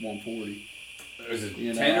 130, 140. Is it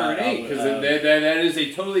You 10 know, or an I 8? would- Because that is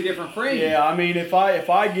a totally different frame. Yeah, I mean, if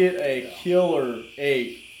I get a killer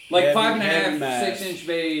 8, Like heavy- 5.5, heavy mass, 6-inch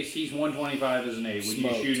base, he's 125 as an 8. Would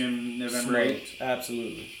Smoked. you shoot him November 8th? smoked,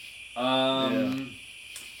 absolutely. Yeah.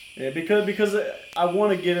 Yeah, because I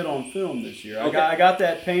want to get it on film this year. Okay. I got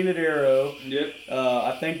that painted arrow. Yep.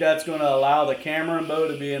 I think that's going to allow the camera and bow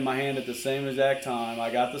to be in my hand at the same exact time.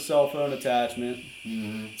 I got the cell phone attachment.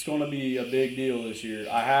 Mm-hmm. It's going to be a big deal this year.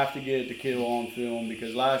 I have to get the kill on film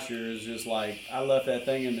because last year is just like I left that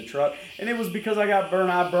thing in the truck, and it was because I got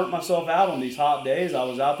burned. I burnt myself out on these hot days. I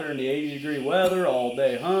was out there in the 80-degree weather all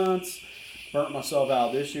day hunts. Burnt myself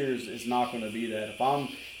out. This year is not going to be that. If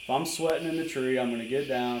I'm sweating in the tree, I'm going to get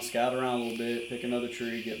down, scout around a little bit, pick another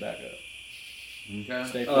tree, get back up. Okay.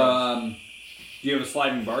 Stay fresh. Do you have a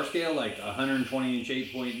sliding bar scale, like 120-inch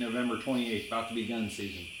 8-point November 28th, about to be gun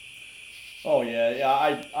season? Oh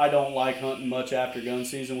yeah. I don't like hunting much after gun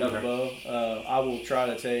season with Okay. a bow. I will try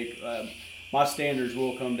to take. my standards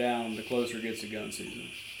will come down the closer it gets to gun season.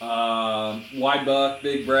 Wide buck,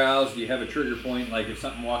 big brows. Do you have a trigger point? Like if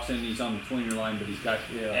something walks in, he's on the tweener line, but he's got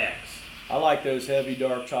X. I like those heavy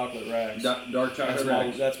dark chocolate racks. Dark chocolate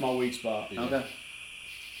racks. That's my weak spot. Okay.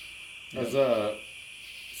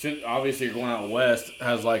 Since obviously you're going out west,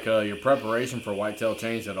 has like your preparation for whitetail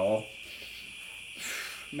changed at all?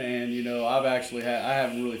 Man, I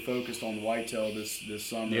haven't really focused on the whitetail this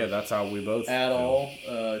summer. Yeah, that's how we both at feel. all.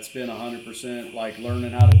 It's been 100% like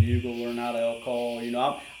learning how to bugle, learn how to elk call.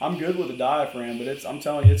 I'm good with the diaphragm, but I'm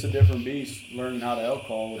telling you, it's a different beast learning how to elk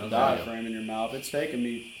call with the diaphragm in your mouth. It's taken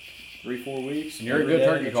me 3-4 weeks. And you're a good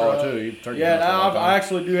turkey caller too. You turkey I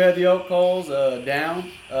actually do have the elk calls down,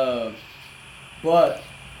 but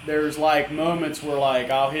there's like moments where like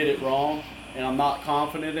I'll hit it wrong and I'm not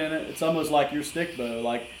confident in it. It's almost like your stick bow.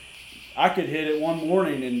 Like I could hit it one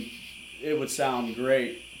morning and it would sound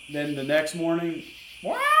great. Then the next morning,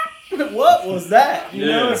 what was that? You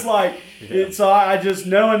know, it's like so I just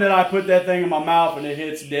knowing that I put that thing in my mouth and it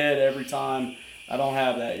hits dead every time. I don't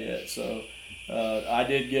have that yet, so. I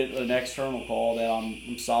did get an external call that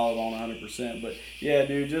I'm solid on 100%. But yeah,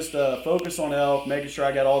 dude, just focus on elk, making sure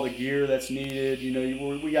I got all the gear that's needed.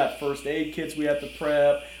 We got first aid kits we have to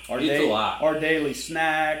prep. Our daily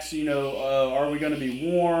snacks. Are we going to be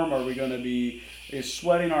warm? Are we going to be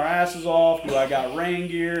sweating our asses off? Do I got rain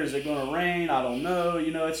gear? Is it going to rain? I don't know.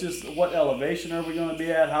 It's just what elevation are we going to be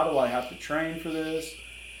at? How do I have to train for this?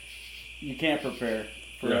 You can't prepare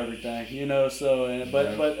for everything, so,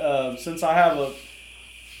 but since I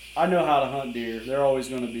know how to hunt deer, they're always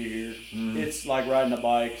going to be here. Mm-hmm. It's like riding a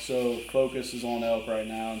bike, so focus is on elk right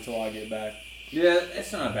now until I get back. Yeah,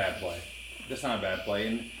 it's not a bad play. That's not a bad play,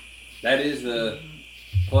 and that is the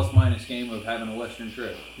plus-minus game of having a Western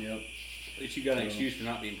trip. Yep. At least you got an excuse for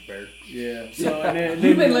not being prepared. Yeah. So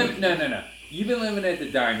you've been living. No. You've been living at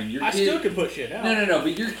the Diamond. I still can put shit out. No.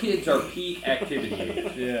 But your kids are peak activity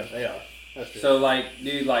age. Yeah, they are. That's true. So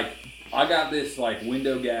dude, I got this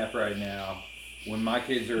window gap right now. When my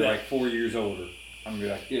kids are 4 years older, I'm gonna be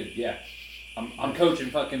like, dude, I'm coaching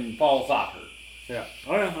fucking fall soccer. Yeah.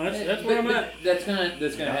 Oh yeah, that's where I'm at. That's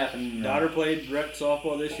gonna happen. Daughter played rec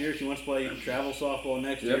softball this year. She wants to play travel softball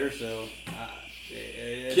next year. So,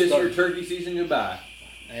 kiss your turkey season goodbye.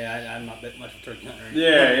 Yeah, I'm not that much of a turkey hunter.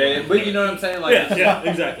 Yeah, but you know what I'm saying? Yeah,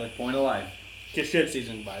 exactly. Point of life. Kiss shit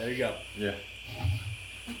season goodbye. There you go. Yeah.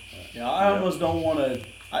 Yeah, I almost don't want to.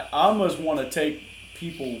 I almost want to take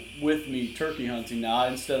people with me turkey hunting now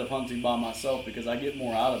instead of hunting by myself because I get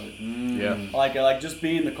more out of it. Yeah. Like just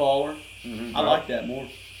being the caller. Mm-hmm. I like that more.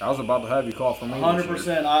 I was about to have you call for me.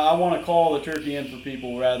 100%. I want to call the turkey in for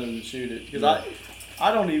people rather than shoot it because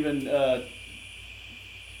I don't even.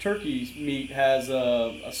 Turkey meat has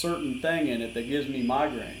a certain thing in it that gives me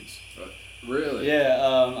migraines. Really?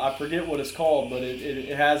 Yeah. I forget what it's called, but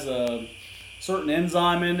it has a certain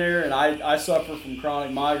enzyme in there, and I suffer from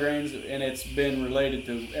chronic migraines, and it's been related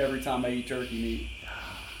to every time I eat turkey meat.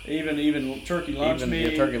 Even turkey lunch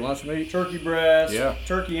meat. Turkey lunch meat? Turkey breast. Yeah.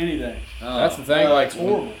 Turkey anything. That's the thing. It's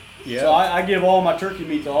horrible. Yeah. So I give all my turkey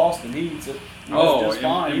meat to Austin. He eats it. Just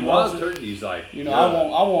fine. He loves turkeys. I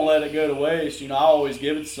won't let it go to waste. I always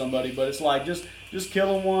give it to somebody, but it's like just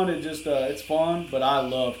killing one. It just it's fun. But I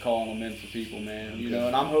love calling them in for people, man.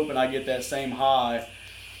 And I'm hoping I get that same high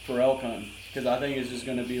for elk hunting because I think it's just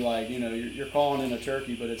going to be like you're calling in a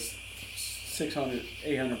turkey, but it's 600,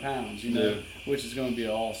 800 pounds. Which is going to be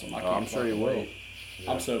awesome. I'm sure you will.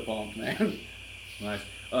 Yeah. I'm so pumped, man. Nice.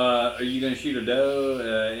 Are you going to shoot a doe?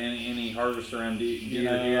 Any harvest around deer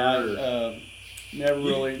here? Never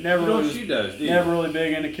really shoot does, do you? Never really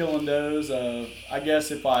big into killing does. I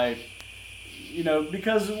guess if I,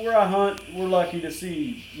 because where I hunt, we're lucky to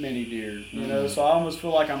see many deer. So I almost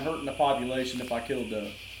feel like I'm hurting the population if I kill a doe.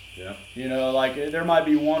 Yeah. There might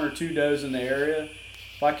be 1 or 2 does in the area.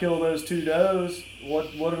 If I kill those 2 does,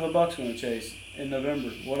 what are the bucks going to chase in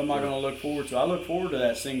November? What am I going to look forward to? I look forward to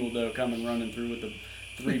that single doe coming running through with the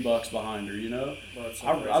 3 bucks behind her,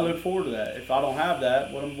 I look forward to that. If I don't have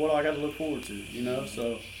that, what do I got to look forward to,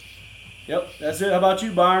 So, yep, that's it. How about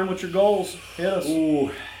you, Byron? What's your goals? Hit us.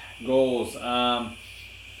 Ooh, goals. I'm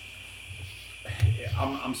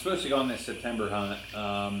supposed to go on this September hunt,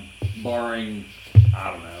 barring,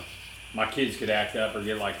 I don't know, my kids could act up or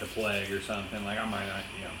get the plague or something. I might not,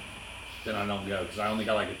 then I don't go because I only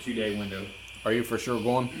got a 2-day window. Are you for sure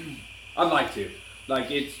going? I'd like to.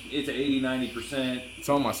 It's 80-90%. It's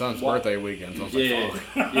on my son's birthday weekend. So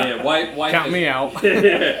yeah. Wife count me out.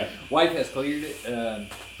 Wife has cleared it.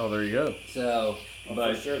 Oh, there you go. So,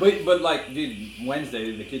 but dude,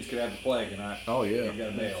 Wednesday the kids could have the plague, and I got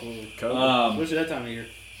to bail. Which is that time of year?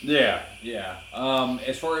 Yeah.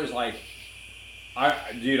 As far as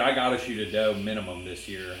I gotta shoot a doe minimum this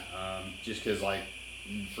year, just because like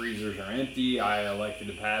freezers are empty. I elected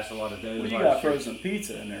to pass a lot of does. Well, you got frozen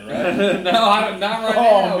pizza in there, right? No, not right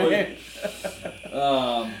now. Oh man.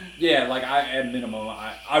 Yeah, like at minimum,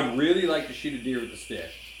 I'd really like to shoot a deer with a stick.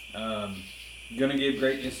 Gonna give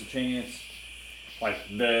greatness a chance. Like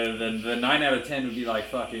the 9 out of 10 would be like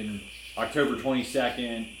fucking October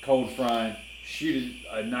 22nd, cold front, shoot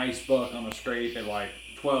a nice buck on a scrape at like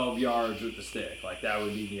 12 yards with the stick. Like that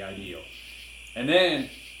would be the ideal. And then,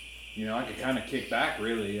 I could kind of kick back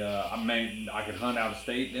really. I could hunt out of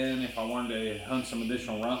state then if I wanted to hunt some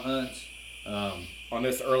additional runt hunts. On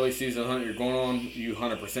this early season hunt you're going on, you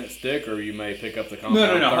 100% stick, or you may pick up the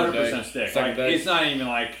compound. No, third 100% day, stick. second Like, day. it's not even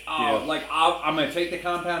like, I'm gonna take the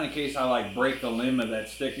compound in case I like break the limb of that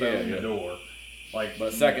stick bow in the door. Like,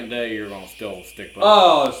 But second day you're gonna still stick bow.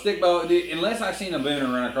 oh, stick bow. Unless I seen a booner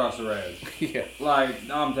run across the road, Yeah. like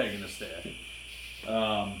I'm taking the stick.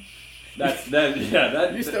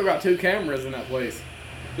 You still got 2 cameras in that place.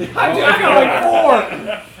 I got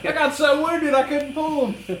like 4. I got so wounded I couldn't pull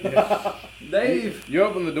them. Dave. You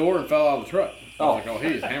opened the door and fell out of the truck. I Oh. was like,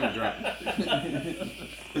 he's hammer drunk.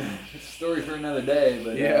 Story for another day,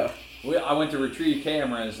 but Yeah. I went to retrieve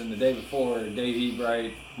cameras, and the day before, Dave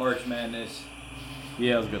Ebright, March Madness,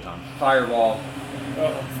 Yeah, it was a good time. Fireball.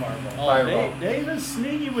 Oh, fireball. Fireball. Dave is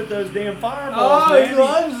sneaky with those damn fireballs, Oh, man. he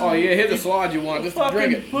loves Oh, yeah, hit the slide you want just to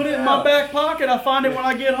drink Fucking it. put it in my back pocket. I find it when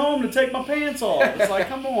I get home to take my pants off. It's like,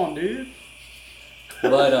 come on, dude.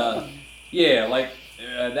 But yeah, like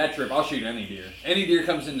that trip, I'll shoot any deer. Any deer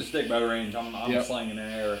comes into stick bow range, I'm Yep. slinging an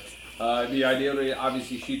arrow. It'd be ideal to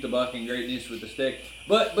obviously shoot the buck in greatness with the stick.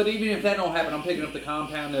 But even if that don't happen, I'm picking up the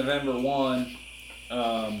compound November 1.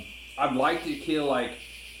 I'd like to kill like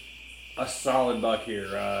a solid buck here.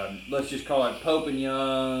 Let's just call it Pope and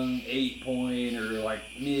Young 8-point or like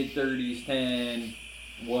mid 30s 10,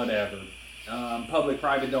 whatever. Public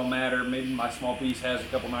private don't matter. Maybe my small piece has a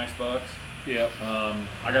couple nice bucks. Yep.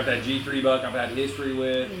 I got that G3 buck I've had history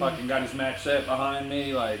with. Fucking got his match set behind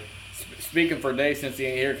me. Like, Speaking for Dave, since he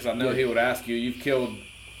ain't here, because I know he would ask you, you've killed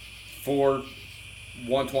 4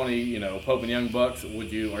 120, Pope and Young bucks. Are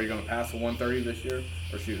you going to pass the 130 this year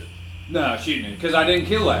or shoot it? no, shooting it because I didn't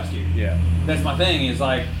kill last year. Yeah. That's my thing. Is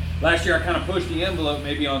like last year I kind of pushed the envelope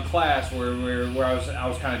maybe on class where I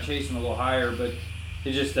was kind of chasing a little higher, but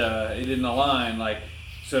it just it didn't align. Like,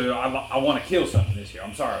 so I want to kill something this year.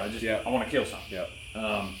 I'm sorry. I want to kill something. Yep.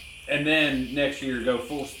 And then next year go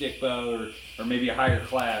full stick bow or maybe a higher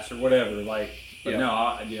class or whatever. Like, but no,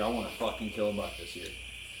 I want to fucking kill a buck this year.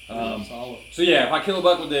 Solid. So yeah, if I kill a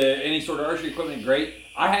buck with any sort of archery equipment, great.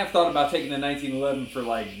 I have thought about taking the 1911 for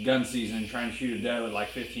like gun season and trying to shoot a doe at like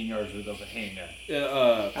 15 yards with a handgun.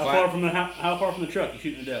 How far from the truck you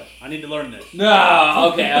shooting a doe? I need to learn this.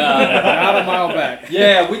 No, okay. About a mile back.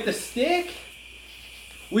 Yeah, with the stick,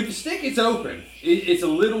 it's open. It's a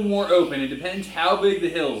little more open. It depends how big the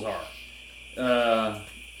hills are.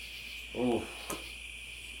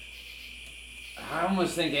 I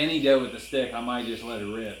almost think any doe with the stick, I might just let it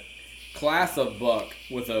rip. Class of buck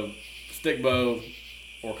with a stick bow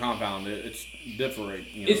or compound, it's different.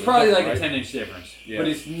 It's probably like different, a right? 10-inch difference, Yeah. but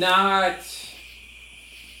it's not.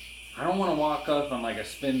 I don't want to walk up on like a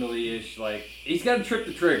spindly-ish. Like he's got to trip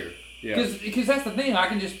the trigger. Yeah. Because that's the thing. I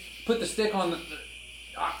can just put the stick on the.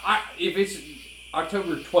 If it's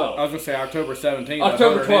October 12th. I was gonna say October 17th.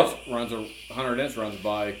 October 12th. 100 inch runs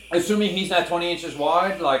by. Assuming he's not 20 inches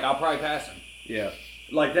wide, like I'll probably pass him. Yeah.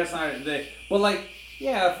 Like that's not the. But like,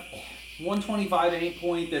 yeah, if 125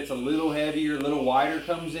 8-point that's a little heavier, a little wider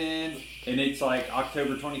comes in, and it's like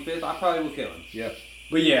October 25th, I probably will kill him. Yeah.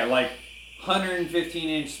 But yeah, like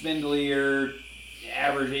 115-inch spindlier,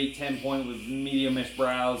 average 8-10 point with medium-ish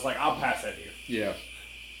brows, like I'll pass that deer. Yeah.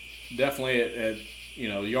 Definitely at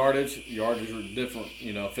yardage are different.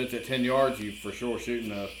 If it's at 10 yards, you for sure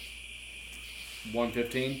shooting a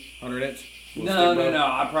 115, 100 inch. No,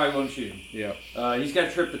 I probably won't shoot him. Yeah. He's got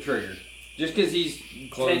to trip the trigger. Just because he's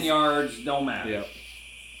Close. 10 yards, don't matter.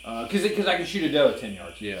 Yeah. Because I can shoot a doe at 10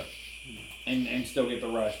 yards. Yeah. And still get the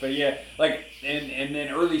rush. But yeah, like, and then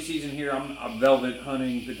early season here, I'm velvet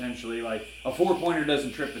hunting potentially. Like, a 4-pointer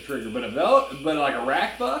doesn't trip the trigger, but like a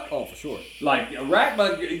rack buck, Oh, for sure. like a rack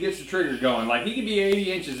buck gets the trigger going. Like, he can be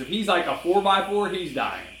 80 inches. If he's like a 4x4, he's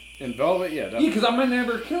dying. In velvet, yeah. Yeah, Definitely. because I'm going to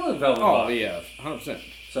never kill a velvet Oh, buck. yeah. 100%.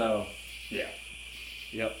 So, yeah.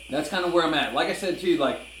 Yep. That's kind of where I'm at. Like I said too,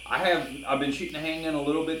 like I've been shooting a handgun a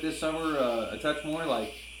little bit this summer, a touch more.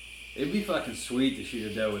 Like it'd be fucking sweet to shoot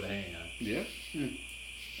a doe with a handgun. Yeah.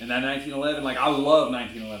 And that 1911, like I love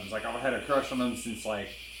 1911s. Like I've had a crush on them since like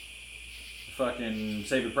fucking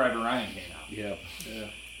Saving Private Ryan came out. Yeah. Yeah.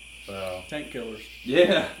 So Tank killers.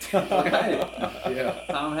 Yeah. Right. Yeah.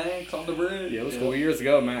 Tom Hanks on the bridge. Yeah, it was cool. Years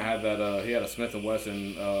ago, Matt had that. He had a Smith &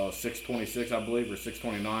 Wesson 626, I believe, or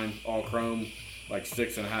 629, all chrome, like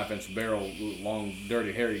 6.5-inch barrel, long,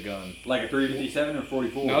 dirty, hairy gun. Like a 357 or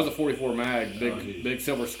 44? That was a 44 mag, geez. big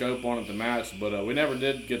silver scope on it to match, but we never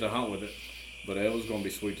did get to hunt with it. But it was going to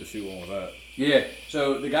be sweet to shoot one with that. Yeah.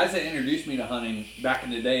 So the guys that introduced me to hunting back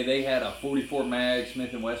in the day, they had a 44 mag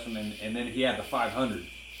Smith & Wesson, and then he had the 500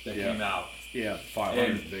 that Yeah. came out. Yeah, 500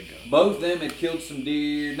 is a big gun. Both of them had killed some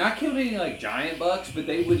deer. Not killed any like giant bucks, but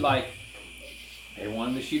they would they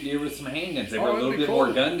wanted to shoot deer with some handguns. They were a that'd little be bit cool.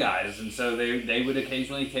 more gun guys, and so they would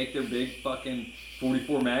occasionally take their big fucking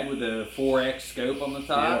 44 mag with a 4X scope on the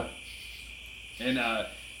top. And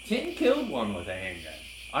Tim killed one with a handgun.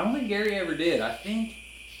 I don't think Gary ever did. I think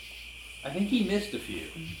he missed a few.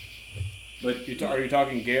 But Are you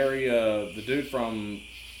talking Gary, the dude from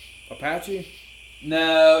Apache?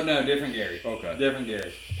 No, different Gary. Okay. Different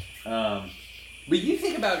Gary. But you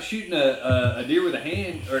think about shooting a deer with a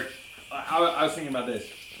hand, or I was thinking about this.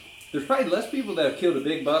 There's probably less people that have killed a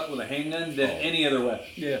big buck with a handgun than any other weapon.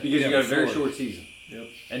 Yeah. Because Yeah, you got a for very sure. short season. Yep.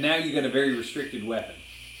 And now you got a very restricted weapon.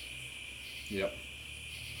 Yep.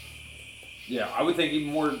 Yeah, I would think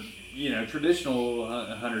even more, traditional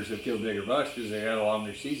hunters have killed bigger bucks because they had a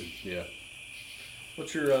longer season. Yeah.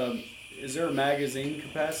 What's your is there a magazine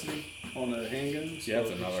capacity on the handguns? Yeah,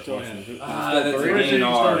 that's another Still question. have- Who's Ah, still that's three? a Originally, you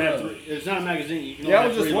just DNR. don't have three. It's not a magazine. You can Yeah, I only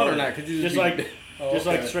was have just three wondering loaded. that. Could you just be- like Oh, just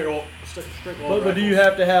like okay. straight roll. But do you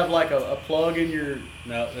have to have like a plug in your?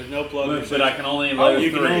 No, there's no plug. But I can only load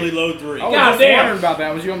you three. can only load 3. I was God just damn. wondering about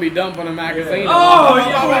that. Was you going to be dumping a magazine? Oh,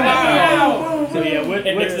 yeah. So yeah, with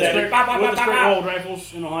It the makes that- straight rolled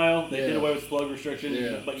rifles in Ohio, they did away with plug restriction,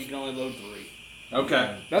 Yeah. but you can only load 3.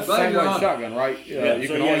 Okay. That's the Glad same you're way on. shotgun, right? So you can yeah, only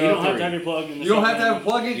you load don't have to 3. have your plug in the You don't have to shotgun. have a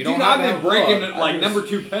plug in. You Dude, don't I've have to been have a breaking plug. like I number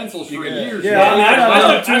 2 pencils for can- years. Yeah, man.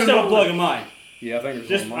 I still have a plug in mine. Yeah, I think it's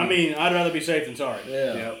Just, one I of mine. mean, I'd rather be safe than sorry.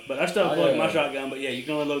 Yeah. Yeah. But I still have a plug in my Yeah. shotgun. But yeah, you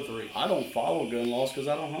can only load 3. I don't follow gun laws because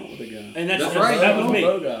I don't hunt with a gun. And that's right. That was I'm a me.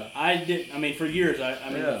 bow guy. I did. I mean, for years. I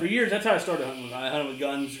mean, Yeah. for years. That's how I started hunting. I hunted with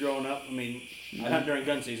guns growing up. I mean, I hunted during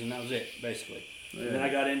gun season. That was it, basically. And then I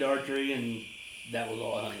got into archery, and that was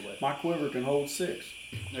all I hunted with. My quiver can hold 6.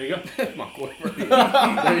 There you go. My quiver.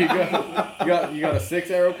 There you go. You got a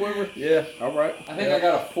 6-arrow quiver? Yeah. All right. I think I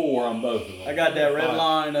got a 4 on both of them. I got that red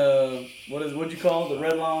Fine. line. What'd you call it? The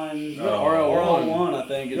red line. RL1. RL1, I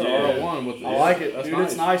think. You Is got it. RL1 with I like it, That's dude. nice.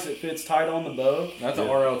 It's nice. It fits tight on the bow. That's an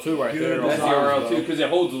RL2 right Good there. design. That's the Sorry, RL2 because it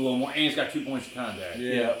holds a little more, and it's got 2 points of contact.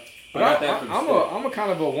 Yeah. I But got that for the stick. I'm a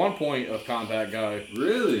kind of a 1 point of contact guy.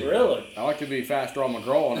 Really? Really? I like to be fast draw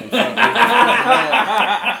McGraw and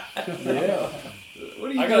yeah.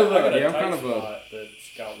 What do you I do got about a it? Yeah, I'm tight kind of a- spot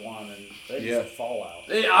that's got one, and they Yeah. just fall out.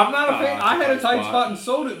 Hey, I'm not a fan. Ah, I had a tight tight spot. spot and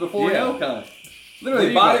sold it before an Yeah. elk hunt. What Literally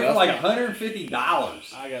do you bought got, it for like Dustin?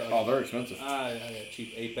 $150. I got Oh, like, they're expensive. I got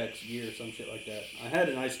cheap Apex gear or some shit like that. I had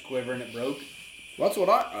a nice quiver and it broke. That's what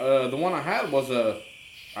the one I had was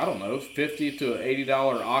I don't know, $50 to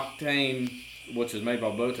 $80 Octane, which is made by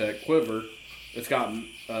Bowtech quiver. It's got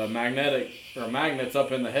magnets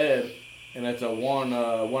up in the head, and it's a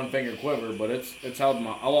one finger quiver. But it's held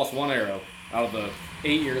I lost 1 arrow out of the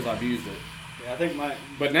 8 years I've used it. Yeah, I think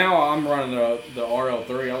But now I'm running the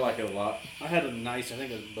RL3. I like it a lot. I had a nice, I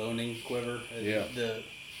think it was boning quiver. Yeah.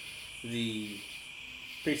 The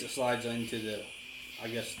piece that slides into I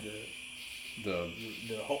guess The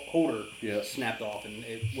the holder Yeah. snapped off and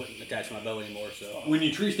it wouldn't attach to my bow anymore. So When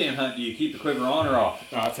you tree stand hunt, do you keep the quiver on or off?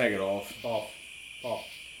 I take it off. off.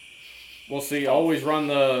 Well, see, I always run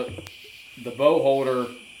the bow holder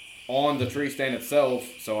on the tree stand itself,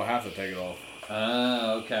 so I have to take it off.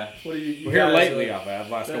 Ah, okay. What do you But here guys, lately, I've had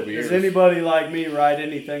last couple years. Does anybody like me write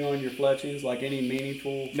anything on your fletchings? Like any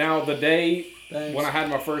meaningful Now, the day things? when I had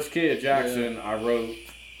my first kid, Jackson, I wrote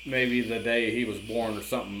maybe the day he was born or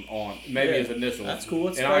something on, maybe Yeah. his initials. That's cool.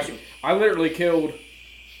 It's And special. I literally killed,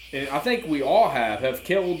 and I think we all have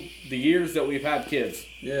killed the years that we've had kids.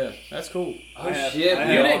 Yeah, that's cool. Oh, I have- shit. I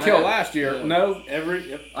we You all didn't kill have- last year, Yeah. no?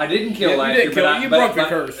 Yep. I didn't kill Yeah, you last didn't year, kill but it. You but- broke the but-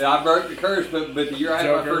 curse. I broke the curse, but the year I had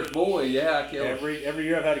Joker. my first boy, yeah, I killed him. Every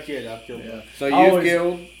year I've had a kid, I've killed Yeah. one. So I you've always-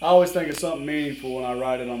 killed, I always think of something meaningful when I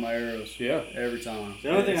write it on my arrows. yeah. Every time. The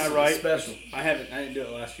only thing It's I write, special. I didn't do it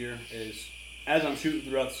last year, is as I'm shooting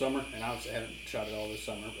throughout the summer, and obviously I haven't shot it all this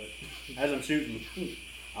summer, but as I'm shooting,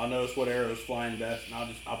 I'll notice what arrow is flying best, and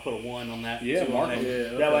I'll put a 1 on that. Yeah, 2 mark on that.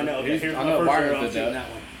 them. Yeah, That way I okay. know, okay, He's- here's I my know first Byron arrow, I'm did shooting that. that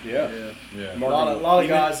one. Yeah. Yeah. A Mark lot them. of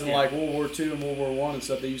Even- guys in yeah. like World War II and World War One and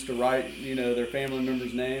stuff, they used to write, their family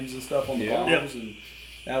members' names and stuff on the Yeah. bombs, and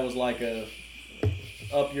that was like a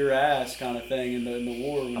up your ass kind of thing in the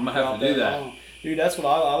war. When I'm gonna you have dropped to do that. bomb. Dude, that's what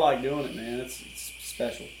I like doing it, man. It's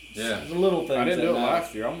special. Yeah. It's the little things. I didn't that do it matter.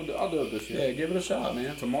 last year. I'll do it this year. Yeah, give it a shot,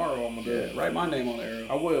 man. Tomorrow I'm gonna do it. Write my name on the arrow.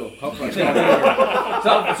 I will. Hopefully, it's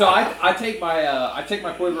So I take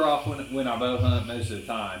my quiver off when I bow hunt most of the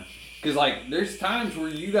time. Cause like there's times where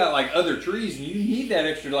you got like other trees and you need that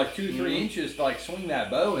extra like 2 or 3 inches to like swing that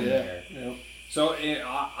bow in there. Yeah. So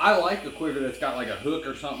I like a quiver that's got like a hook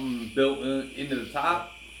or something built into the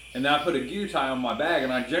top, and then I put a gear tie on my bag,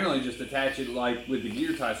 and I generally just attach it like with the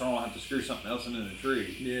gear tie, so I don't have to screw something else into the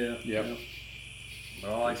tree. Yeah. Yep. But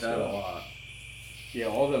I like that a lot. Yeah,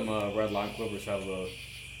 all them red line quivers have a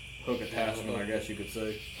hook attachment, I guess you could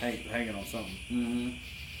say, hanging on something. Mm-hmm.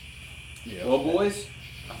 Yeah. Well, boys,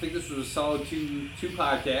 I think this was a solid two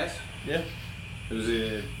podcasts. Yeah. It was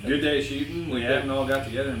a good day shooting. We haven't all got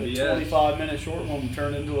together and The BS. 25-minute short one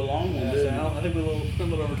turned into a long one. Yeah, didn't it? I think we're a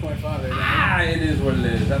little over 25 there. Ah, it is what it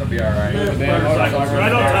is. That'll be all right. Right on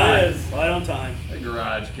time. Right on time. A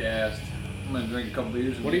garage cast. I'm gonna drink a couple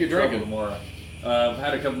beers. And What are you get in trouble drinking? tomorrow? I've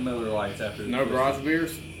had a couple Miller Lights after. No garage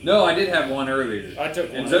beers? No, I did have one earlier. I took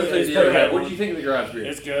And one. Zoe It's did the other pretty half. good. What did you think of the garage beer?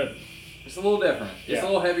 It's good. It's a little different. It's Yeah. a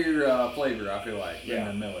little heavier flavor, I feel like, than Yeah.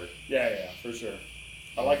 the Miller. Yeah, for sure.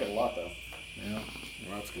 I like it a lot, though. Yeah.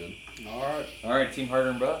 Well, that's good. All right. All right, Team Harder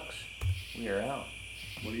and Bucks. We are out.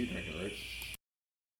 What are you drinking, Rick?